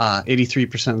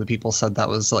 83% of the people said that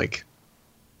was like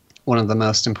one of the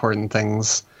most important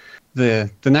things. The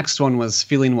next one was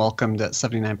feeling welcomed at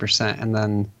 79%, and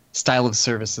then style of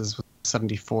services was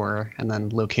 74%, and then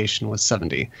location was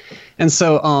 70%. And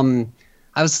so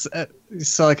I was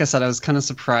like I said, I was kind of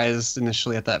surprised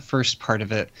initially at that first part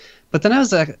of it, but then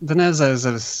as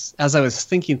I was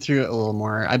thinking through it a little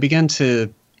more, I began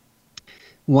to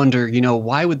wonder,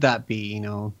 why would that be?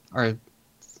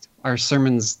 are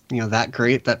sermons, that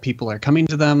great that people are coming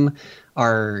to them?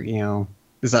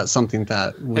 Is that something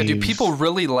that do people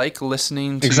really like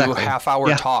listening to Exactly.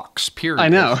 half-hour talks, period? I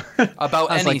know.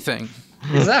 About I was anything.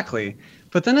 Exactly.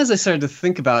 But then as I started to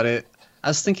think about it, I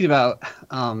was thinking about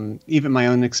even my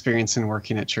own experience in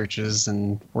working at churches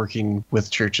and working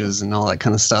with churches and all that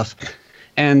kind of stuff.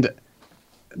 And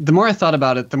the more I thought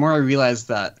about it, the more I realized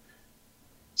that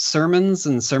sermons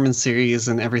and sermon series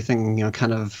and everything,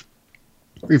 kind of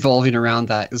revolving around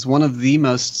that is one of the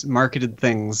most marketed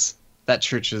things that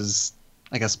churches,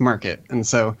 I guess, market. And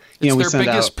so, it's we their send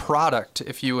biggest out product,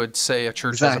 if you would say a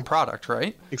church has a product,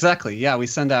 right? Exactly. Yeah, we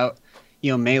send out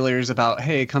mailers about,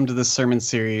 hey, come to this sermon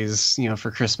series,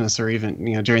 for Christmas or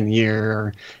even, during the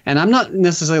year. And I'm not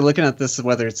necessarily looking at this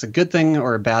whether it's a good thing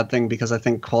or a bad thing, because I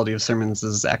think quality of sermons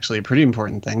is actually a pretty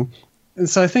important thing. And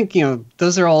so I think,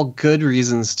 those are all good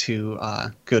reasons to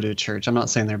go to a church. I'm not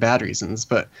saying they're bad reasons,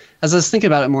 but as I was thinking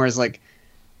about it more as like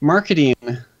marketing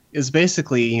is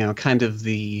basically, kind of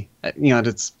the, at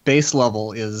its base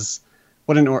level is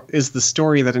what is the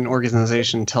story that an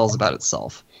organization tells about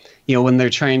itself. When they're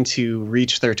trying to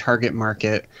reach their target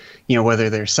market, whether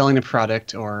they're selling a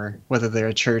product or whether they're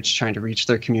a church trying to reach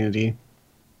their community,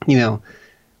 the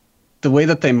way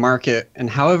that they market and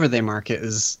however they market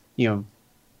is,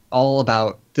 all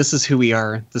about, this is who we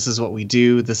are, this is what we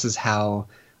do, this is how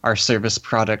our service,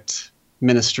 product,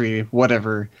 ministry,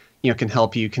 whatever, can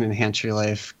help you, can enhance your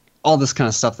life, all this kind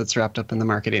of stuff that's wrapped up in the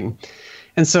marketing.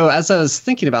 And so as I was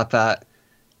thinking about that,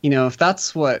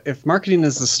 if marketing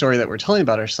is the story that we're telling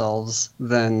about ourselves,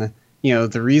 then,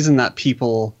 the reason that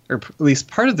people, or at least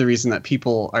part of the reason that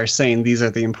people are saying these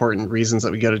are the important reasons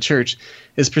that we go to church,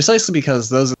 is precisely because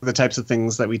those are the types of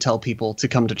things that we tell people to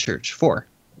come to church for.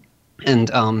 And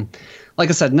like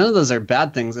I said, none of those are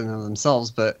bad things in and of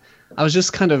themselves, but I was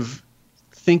just kind of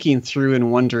thinking through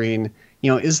and wondering,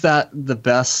 is that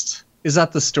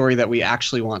the story that we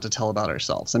actually want to tell about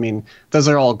ourselves? I mean, those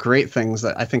are all great things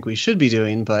that I think we should be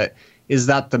doing, but is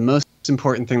that the most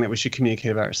important thing that we should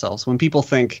communicate about ourselves? When people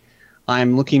think,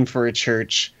 I'm looking for a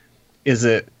church, is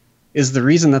the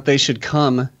reason that they should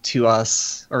come to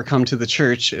us or come to the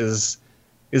church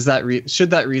should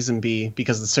that reason be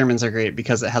because the sermons are great,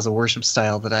 because it has a worship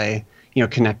style that I,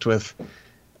 connect with,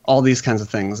 all these kinds of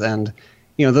things. And,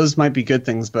 those might be good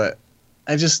things, but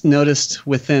I just noticed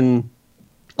within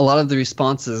a lot of the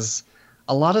responses,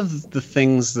 a lot of the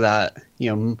things that,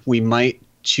 we might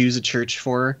choose a church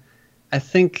for, I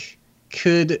think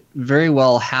could very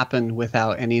well happen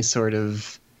without any sort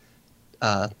of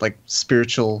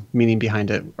spiritual meaning behind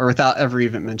it, or without ever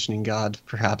even mentioning God,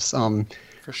 perhaps.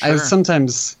 For sure.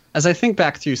 Sometimes, as I think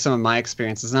back through some of my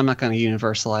experiences, and I'm not going to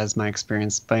universalize my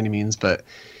experience by any means, but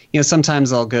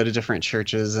sometimes I'll go to different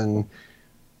churches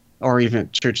or even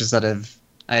churches that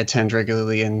I attend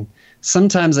regularly, and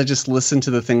sometimes I just listen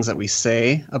to the things that we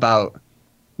say about,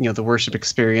 the worship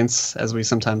experience, as we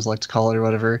sometimes like to call it or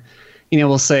whatever.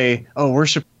 We'll say, oh,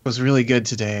 worship was really good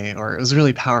today, or it was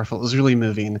really powerful, it was really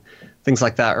moving, things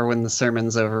like that. Or when the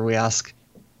sermon's over, we ask,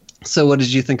 so what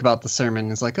did you think about the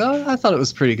sermon? It's like, oh, I thought it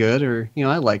was pretty good, or,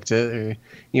 I liked it,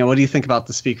 or, what do you think about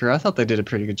the speaker? I thought they did a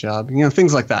pretty good job,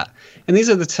 things like that. And these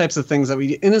are the types of things that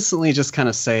we innocently just kind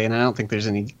of say, and I don't think there's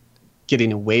any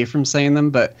getting away from saying them,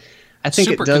 but I think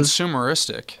super it does.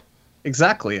 Consumeristic.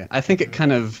 Exactly. I think it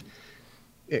kind of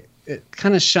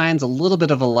shines a little bit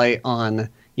of a light on,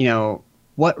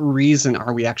 what reason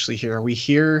are we actually here? Are we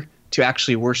here to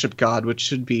actually worship God, which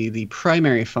should be the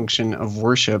primary function of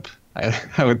worship,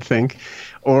 I would think,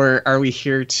 or are we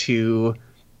here to,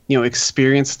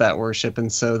 experience that worship,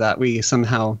 and so that we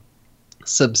somehow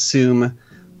subsume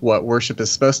what worship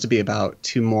is supposed to be about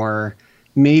to more,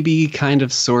 maybe kind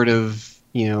of sort of,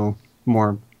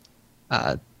 more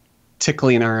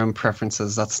tickling our own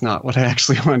preferences. That's not what I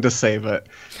actually wanted to say, but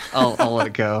I'll let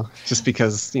it go, just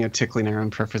because, tickling our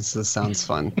own preferences sounds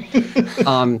fun.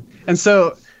 And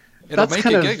so It'll that's make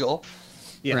kind you of, giggle.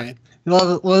 yeah. Right.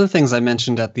 Well, one of the things I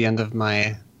mentioned at the end of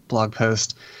my blog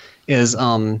post is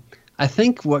I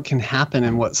think what can happen,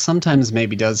 and what sometimes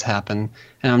maybe does happen,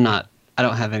 and I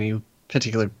don't have any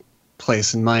particular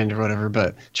place in mind or whatever,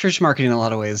 but church marketing in a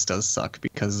lot of ways does suck,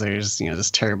 because there's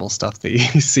this terrible stuff that you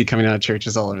see coming out of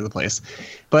churches all over the place.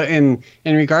 But in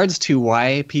regards to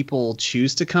why people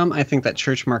choose to come, I think that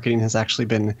church marketing has actually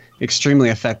been extremely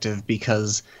effective,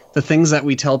 because the things that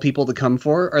we tell people to come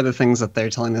for are the things that they're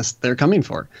telling us they're coming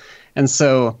for. And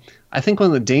so I think one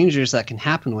of the dangers that can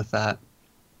happen with that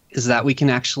is that we can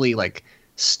actually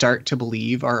start to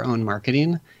believe our own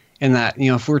marketing, and that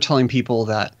if we're telling people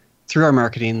that through our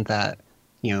marketing that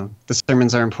the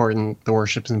sermons are important, the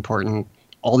worship is important,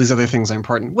 all these other things are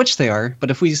important, which they are.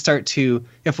 But if we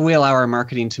allow our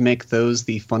marketing to make those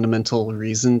the fundamental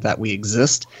reason that we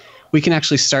exist, we can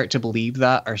actually start to believe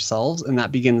that ourselves, and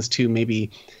that begins to maybe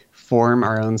form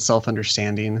our own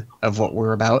self-understanding of what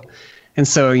we're about. And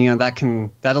so,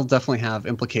 that'll definitely have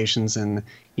implications in,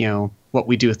 what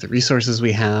we do with the resources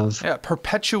we have. Yeah, it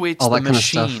perpetuates all the that kind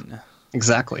machine. of stuff.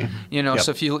 Exactly.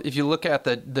 So if you look at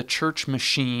the church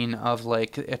machine of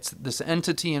like, it's this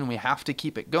entity and we have to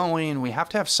keep it going. We have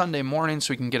to have Sunday mornings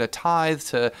so we can get a tithe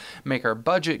to make our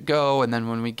budget go. And then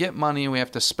when we get money, we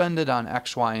have to spend it on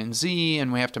X, Y, and Z.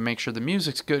 And we have to make sure the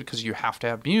music's good because you have to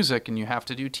have music and you have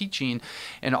to do teaching.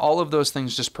 And all of those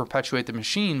things just perpetuate the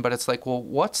machine. But it's like, well,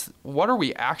 what are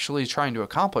we actually trying to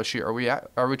accomplish here?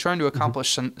 Are we trying to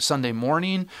accomplish Sunday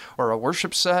morning or a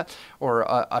worship set or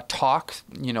a talk,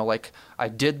 like, I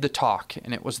did the talk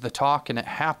and it was the talk and it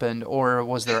happened, or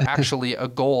was there actually a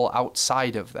goal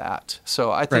outside of that?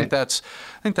 So I think that's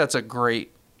a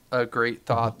great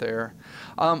thought there.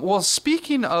 Well,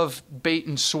 speaking of bait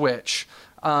and switch,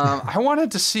 I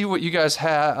wanted to see what you guys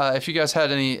had, if you guys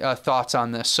had any thoughts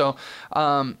on this. So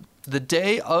the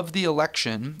day of the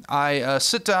election, I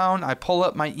sit down, I pull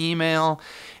up my email,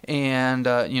 and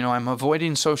I'm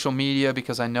avoiding social media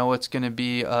because I know it's going to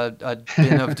be a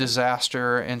bin of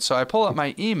disaster. And so I pull up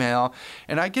my email,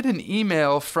 and I get an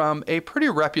email from a pretty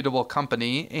reputable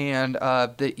company, and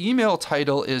the email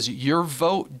title is "Your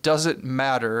vote doesn't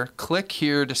matter. Click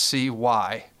here to see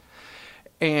why."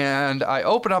 And I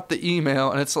open up the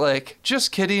email, and it's like,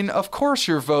 just kidding, of course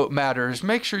your vote matters.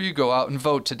 Make sure you go out and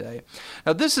vote today.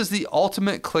 Now, this is the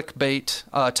ultimate clickbait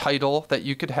title that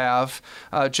you could have.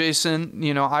 Jason,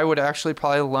 I would actually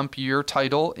probably lump your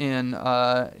title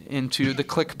into the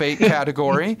clickbait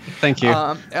category. Thank you.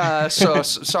 So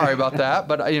sorry about that,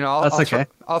 but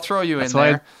I'll throw you in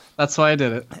there. That's why I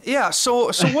did it. Yeah.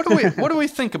 So what do we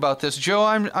think about this, Joe?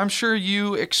 I'm sure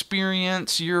you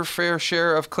experience your fair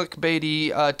share of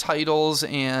clickbaity titles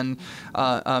and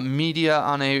media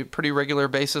on a pretty regular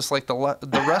basis, like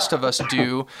the rest of us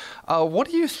do. What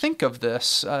do you think of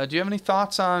this? Do you have any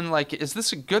thoughts on, like, is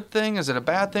this a good thing? Is it a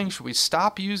bad thing? Should we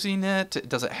stop using it?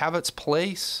 Does it have its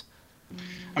place?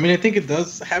 I mean, I think it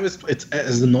does have it's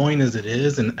as annoying as it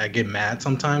is, and I get mad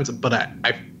sometimes. But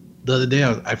the other day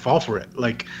I fall for it,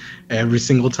 like, every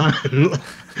single time.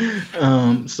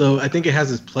 So I think it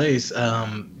has its place,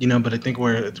 but I think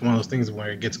where it's one of those things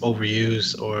where it gets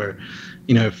overused, or,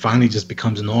 it finally just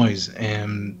becomes noise,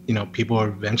 and, people are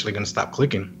eventually going to stop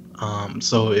clicking.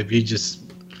 So if you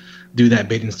just do that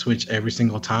bait and switch every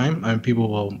single time,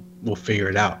 people will figure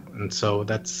it out. And so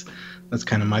that's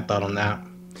kind of my thought on that.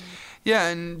 Yeah,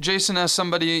 and Jason, as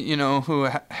somebody, who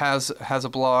has a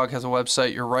blog, has a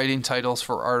website, you're writing titles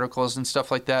for articles and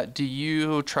stuff like that. Do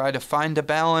you try to find a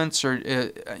balance, or,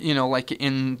 like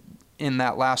in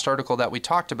that last article that we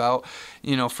talked about,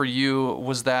 for you,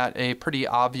 was that a pretty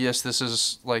obvious,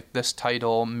 this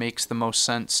title makes the most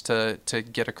sense to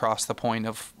get across the point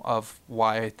of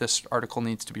why this article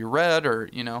needs to be read, or,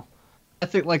 I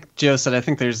think, like Joe said, I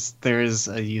think there is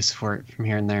a use for it from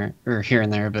here and there,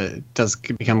 but it does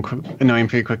become annoying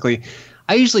pretty quickly.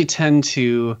 I usually tend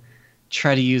to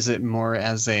try to use it more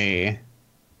as a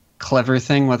clever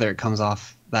thing, whether it comes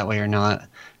off that way or not,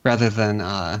 rather than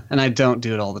and I don't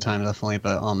do it all the time, definitely,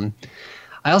 but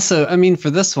I also,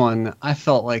 for this one, I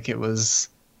felt like it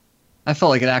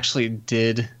actually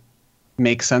did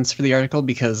make sense for the article,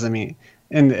 because and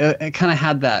it kind of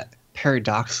had that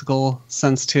paradoxical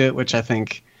sense to it, which I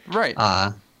think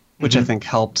I think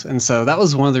helped. And so that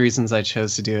was one of the reasons I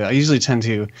chose to do it. I usually tend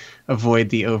to avoid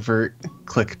the overt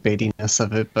clickbaitiness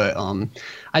of it, but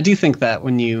I do think that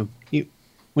when you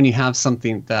have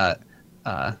something that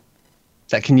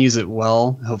can use it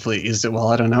well, hopefully it used it well,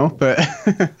 I don't know, but I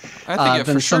think it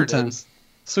then for sure sometimes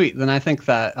sweet, then I think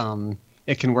that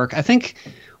it can work. I think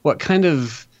what kind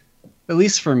of, at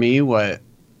least for me, what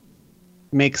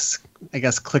makes, I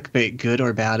guess, clickbait good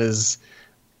or bad is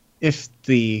if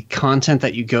the content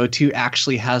that you go to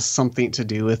actually has something to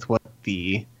do with what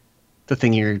the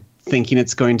thing you're thinking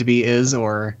it's going to be is,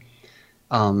 or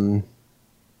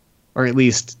at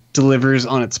least delivers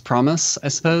on its promise, I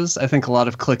suppose. I think a lot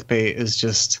of clickbait is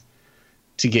just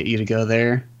to get you to go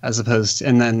there, as opposed to,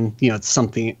 and then, it's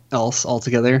something else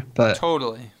altogether. But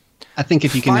totally. I think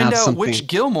if you can have something... Find out which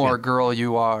Gilmore girl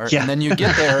you are, and then you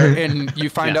get there and you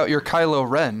find out you're Kylo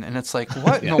Ren, and it's like,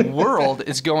 what in the world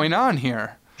is going on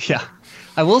here? Yeah.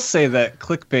 I will say that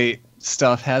clickbait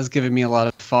stuff has given me a lot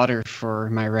of fodder for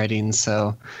my writing,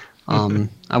 so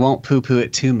I won't poo-poo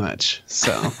it too much.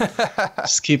 So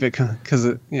just keep it, because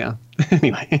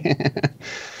anyway.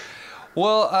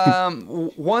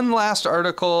 Well, one last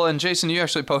article, and Jason, you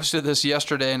actually posted this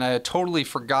yesterday, and I had totally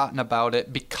forgotten about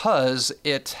it because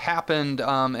it happened.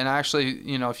 And actually,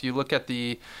 if you look at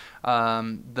the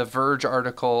Verge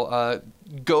article,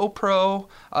 GoPro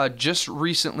just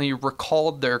recently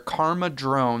recalled their Karma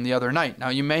drone the other night. Now,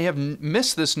 you may have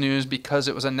missed this news because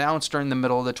it was announced during the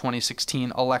middle of the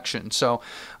 2016 election. So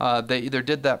they either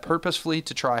did that purposefully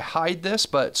to try hide this,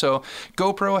 but so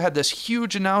GoPro had this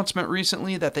huge announcement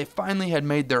recently that they finally had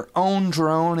made their own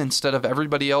drone instead of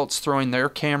everybody else throwing their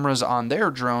cameras on their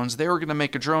drones. They were going to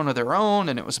make a drone of their own,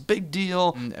 and it was a big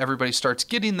deal. And everybody starts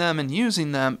getting them and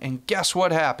using them, and guess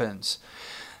what happens?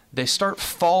 They start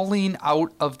falling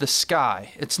out of the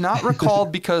sky. It's not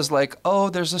recalled because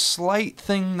there's a slight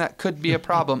thing that could be a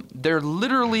problem. They're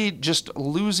literally just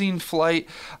losing flight.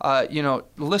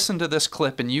 Listen to this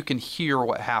clip and you can hear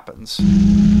what happens.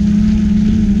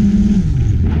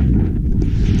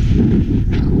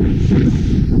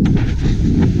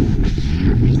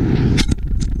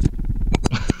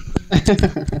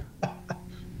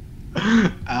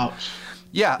 Ouch.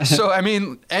 Yeah, so,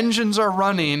 engines are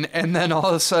running, and then all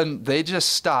of a sudden, they just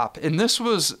stop. And this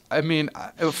was,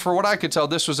 for what I could tell,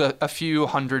 this was a few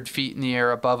 100 feet in the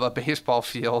air above a baseball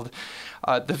field.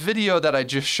 The video that I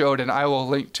just showed, and I will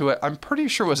link to it, I'm pretty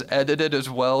sure was edited as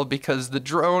well because the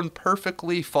drone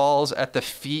perfectly falls at the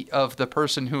feet of the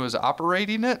person who is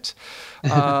operating it.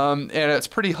 And it's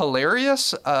pretty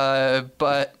hilarious,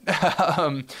 but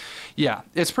yeah,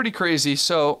 it's pretty crazy.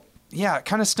 So... yeah, it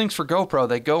kind of stinks for GoPro.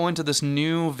 They go into this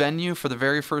new venue for the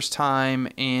very first time,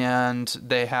 and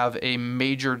they have a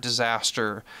major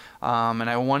disaster. And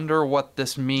I wonder what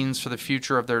this means for the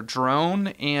future of their drone.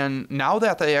 And now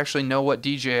that they actually know what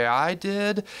DJI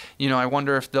did, I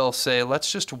wonder if they'll say,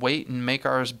 let's just wait and make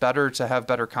ours better to have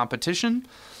better competition.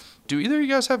 Do either of you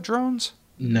guys have drones?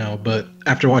 No, but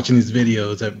after watching these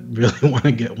videos, I really want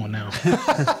to get one now.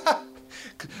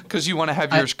 Because you want to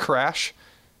have yours crash?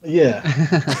 Yeah.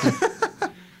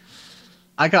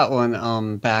 I got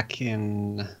one back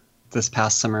in this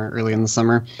past summer, early in the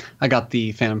summer. I got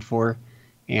the Phantom 4,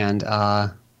 and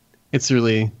it's a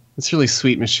really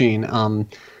sweet machine.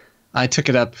 I took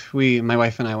it up. My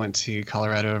wife and I went to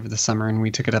Colorado over the summer, and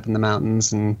we took it up in the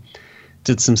mountains and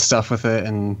did some stuff with it,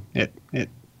 and it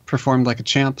performed like a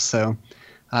champ. So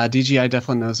DJI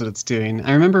definitely knows what it's doing.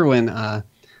 I remember when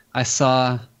I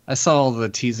saw all the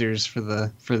teasers for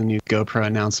the new GoPro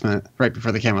announcement right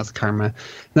before they came out with Karma. And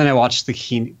then I watched the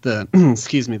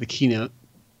keynote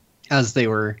as they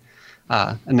were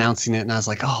announcing it, and I was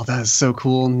like, "Oh, that is so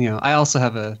cool!" And I also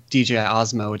have a DJI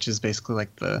Osmo, which is basically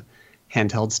like the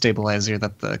handheld stabilizer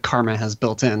that the Karma has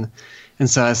built in. And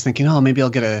so I was thinking, "Oh, maybe I'll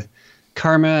get a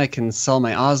Karma. I can sell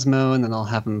my Osmo, and then I'll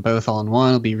have them both all in one.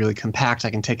 It'll be really compact.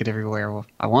 I can take it everywhere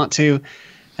I want to."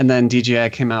 And then DJI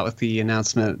came out with the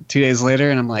announcement 2 days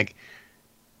later, and I'm like,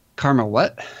 Karma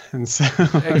what? And so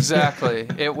exactly.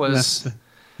 It was...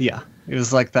 it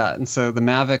was like that. And so the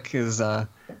Mavic is, I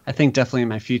think, definitely in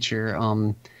my future.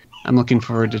 I'm looking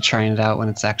forward to trying it out when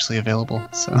it's actually available.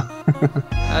 So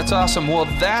That's awesome. Well,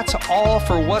 that's all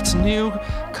for what's new.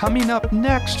 Coming up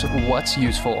next, what's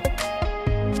useful.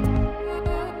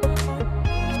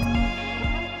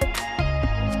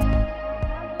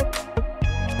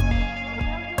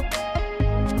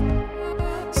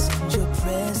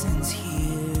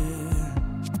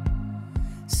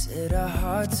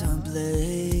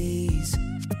 Ablaze.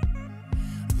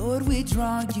 Lord, we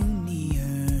draw you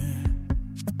near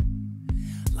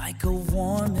like a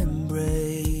warm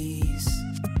embrace.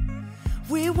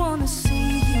 We want to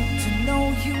see you, to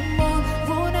know you more.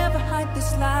 We'll never hide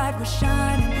this light we're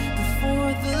shining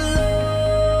before the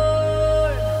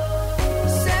Lord.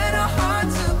 Set our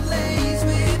hearts ablaze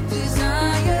with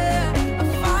desire, a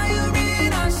fire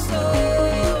in our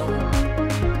soul.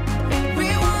 We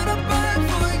want to burn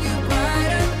for you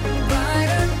brighter,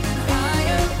 brighter,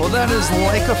 higher. Well, that is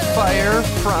Like a Fire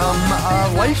from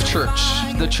Life Church,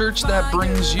 the church that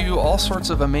brings you all sorts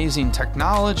of amazing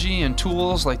technology and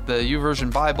tools like the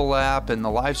YouVersion Bible app and the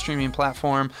live streaming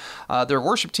platform. Their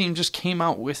worship team just came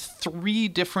out with 3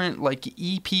 different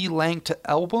EP-length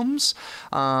albums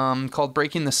called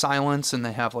Breaking the Silence, and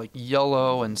they have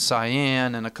yellow and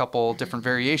cyan and a couple different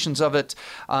variations of it.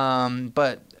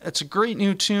 But It's a great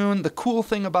new tune. The cool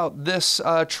thing about this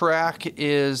track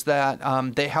is that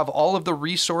they have all of the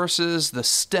resources, the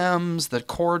stems, the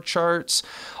chord charts,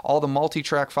 all the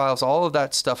multi-track files, all of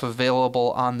that stuff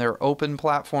available on their open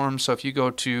platform. So if you go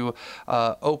to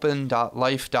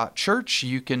open.life.church,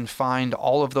 you can find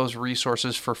all of those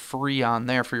resources for free on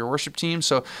there for your worship team.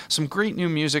 So some great new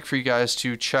music for you guys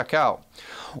to check out.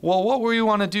 Well, what we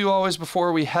want to do always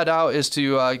before we head out is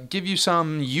to give you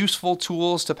some useful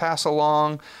tools to pass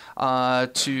along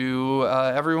to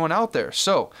everyone out there.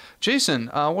 So, Jason,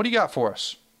 what do you got for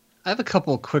us? I have a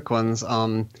couple quick ones.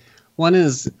 One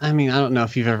is, I don't know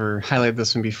if you've ever highlighted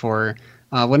this one before.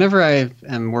 Whenever I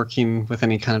am working with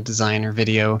any kind of design or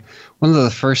video, one of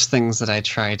the first things that I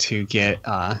try to get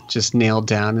just nailed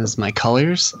down is my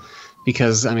colors,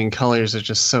 because, colors are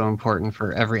just so important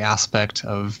for every aspect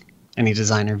of any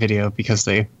design or video because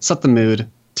they set the mood,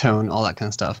 tone, all that kind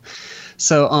of stuff.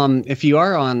 So if you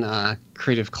are on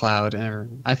Creative Cloud, or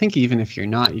I think even if you're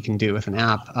not, you can do it with an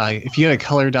app. If you go to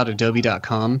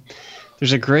color.adobe.com,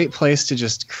 there's a great place to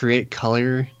just create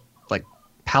color like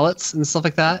palettes and stuff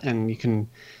like that. And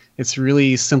it's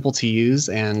really simple to use,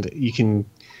 and you can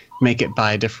make it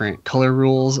by different color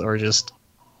rules or just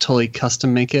totally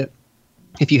custom make it.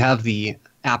 If you have the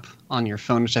app on your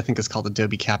phone, which I think is called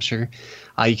Adobe Capture,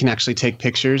 you can actually take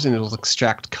pictures and it'll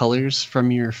extract colors from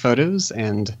your photos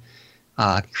and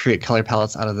create color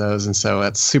palettes out of those. And so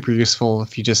that's super useful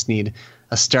if you just need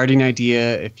a starting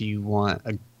idea. If you want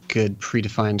a good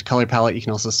predefined color palette, you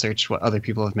can also search what other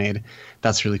people have made.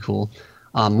 That's really cool.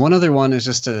 One other one is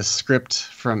just a script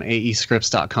from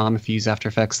aescripts.com. If you use After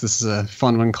Effects, this is a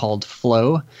fun one called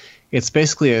Flow. It's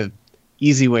basically a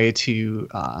easy way to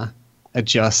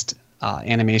adjust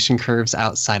animation curves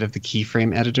outside of the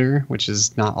keyframe editor, which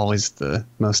is not always the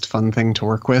most fun thing to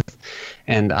work with.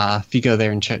 And if you go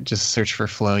there and just search for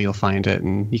Flow, you'll find it,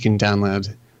 and you can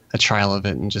download a trial of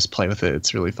it and just play with it.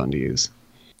 It's really fun to use.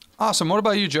 Awesome. What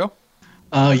about you, Joe?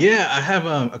 Yeah, I have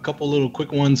a couple little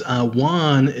quick ones.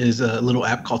 One is a little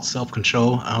app called Self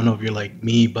Control. I don't know if you're like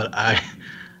me, but I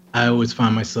always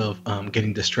find myself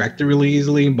getting distracted really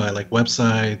easily by like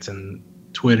websites and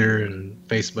Twitter and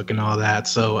Facebook and all that.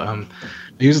 So I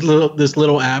use this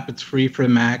little app. It's free for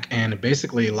Mac, and it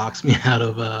basically locks me out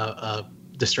of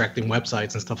distracting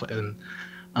websites and stuff, and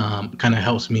kind of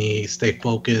helps me stay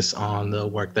focused on the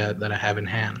work that I have in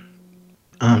hand.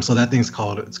 So that thing's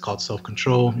called Self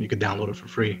Control. You can download it for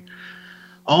free.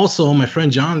 Also, my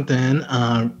friend Jonathan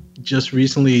just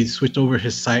recently switched over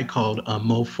his site called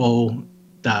mofo.to,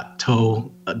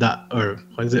 or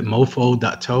what is it,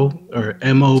 mofo.to, or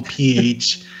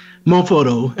MOPH,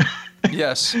 Mophoto.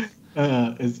 Yes.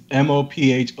 It's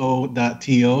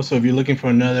mopho.to. So if you're looking for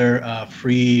another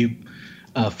free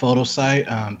photo site,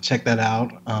 check that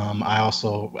out. I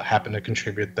also happen to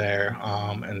contribute there.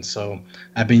 And so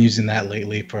I've been using that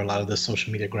lately for a lot of the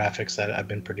social media graphics that I've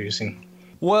been producing.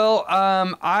 Well,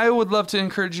 I would love to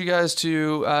encourage you guys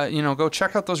to, go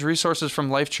check out those resources from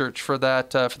Life Church for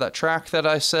that track that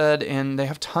I said, and they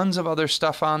have tons of other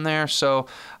stuff on there. So,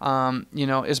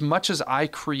 as much as I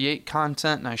create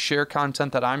content and I share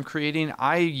content that I'm creating,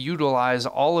 I utilize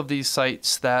all of these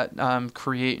sites that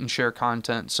create and share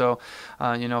content. So,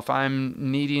 if I'm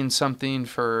needing something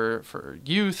for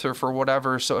youth or for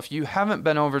whatever, so if you haven't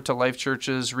been over to Life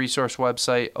Church's resource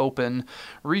website, Open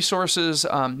Resources,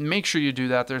 make sure you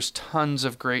do that. There's tons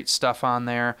of great stuff on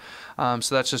there.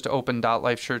 So that's just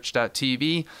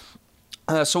open.lifechurch.tv.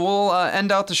 So we'll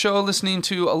end out the show listening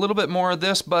to a little bit more of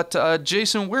this. But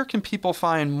Jason, where can people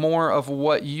find more of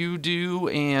what you do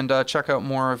and check out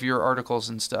more of your articles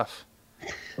and stuff?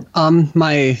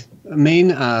 My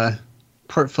main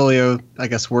portfolio, I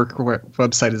guess, work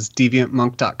website is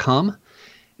deviantmonk.com.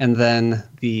 And then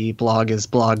the blog is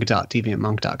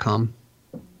blog.deviantmonk.com.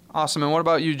 Awesome. And what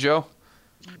about you, Joe?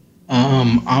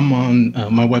 I'm on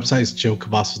my website is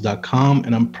joecavazos.com,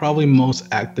 and I'm probably most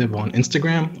active on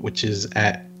Instagram, which is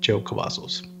at Joe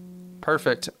Cavazos.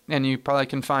 Perfect. And you probably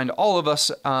can find all of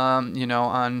us, on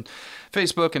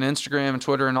Facebook and Instagram and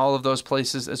Twitter and all of those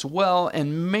places as well.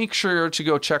 And make sure to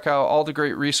go check out all the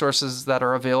great resources that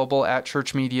are available at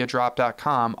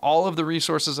churchmediadrop.com. All of the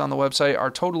resources on the website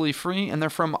are totally free, and they're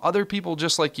from other people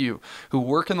just like you who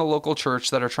work in the local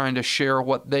church that are trying to share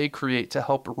what they create to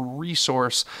help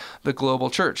resource the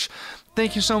global church.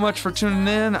 Thank you so much for tuning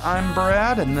in. I'm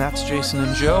Brad, and that's Jason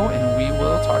and Joe, and we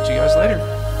will talk to you guys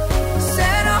later.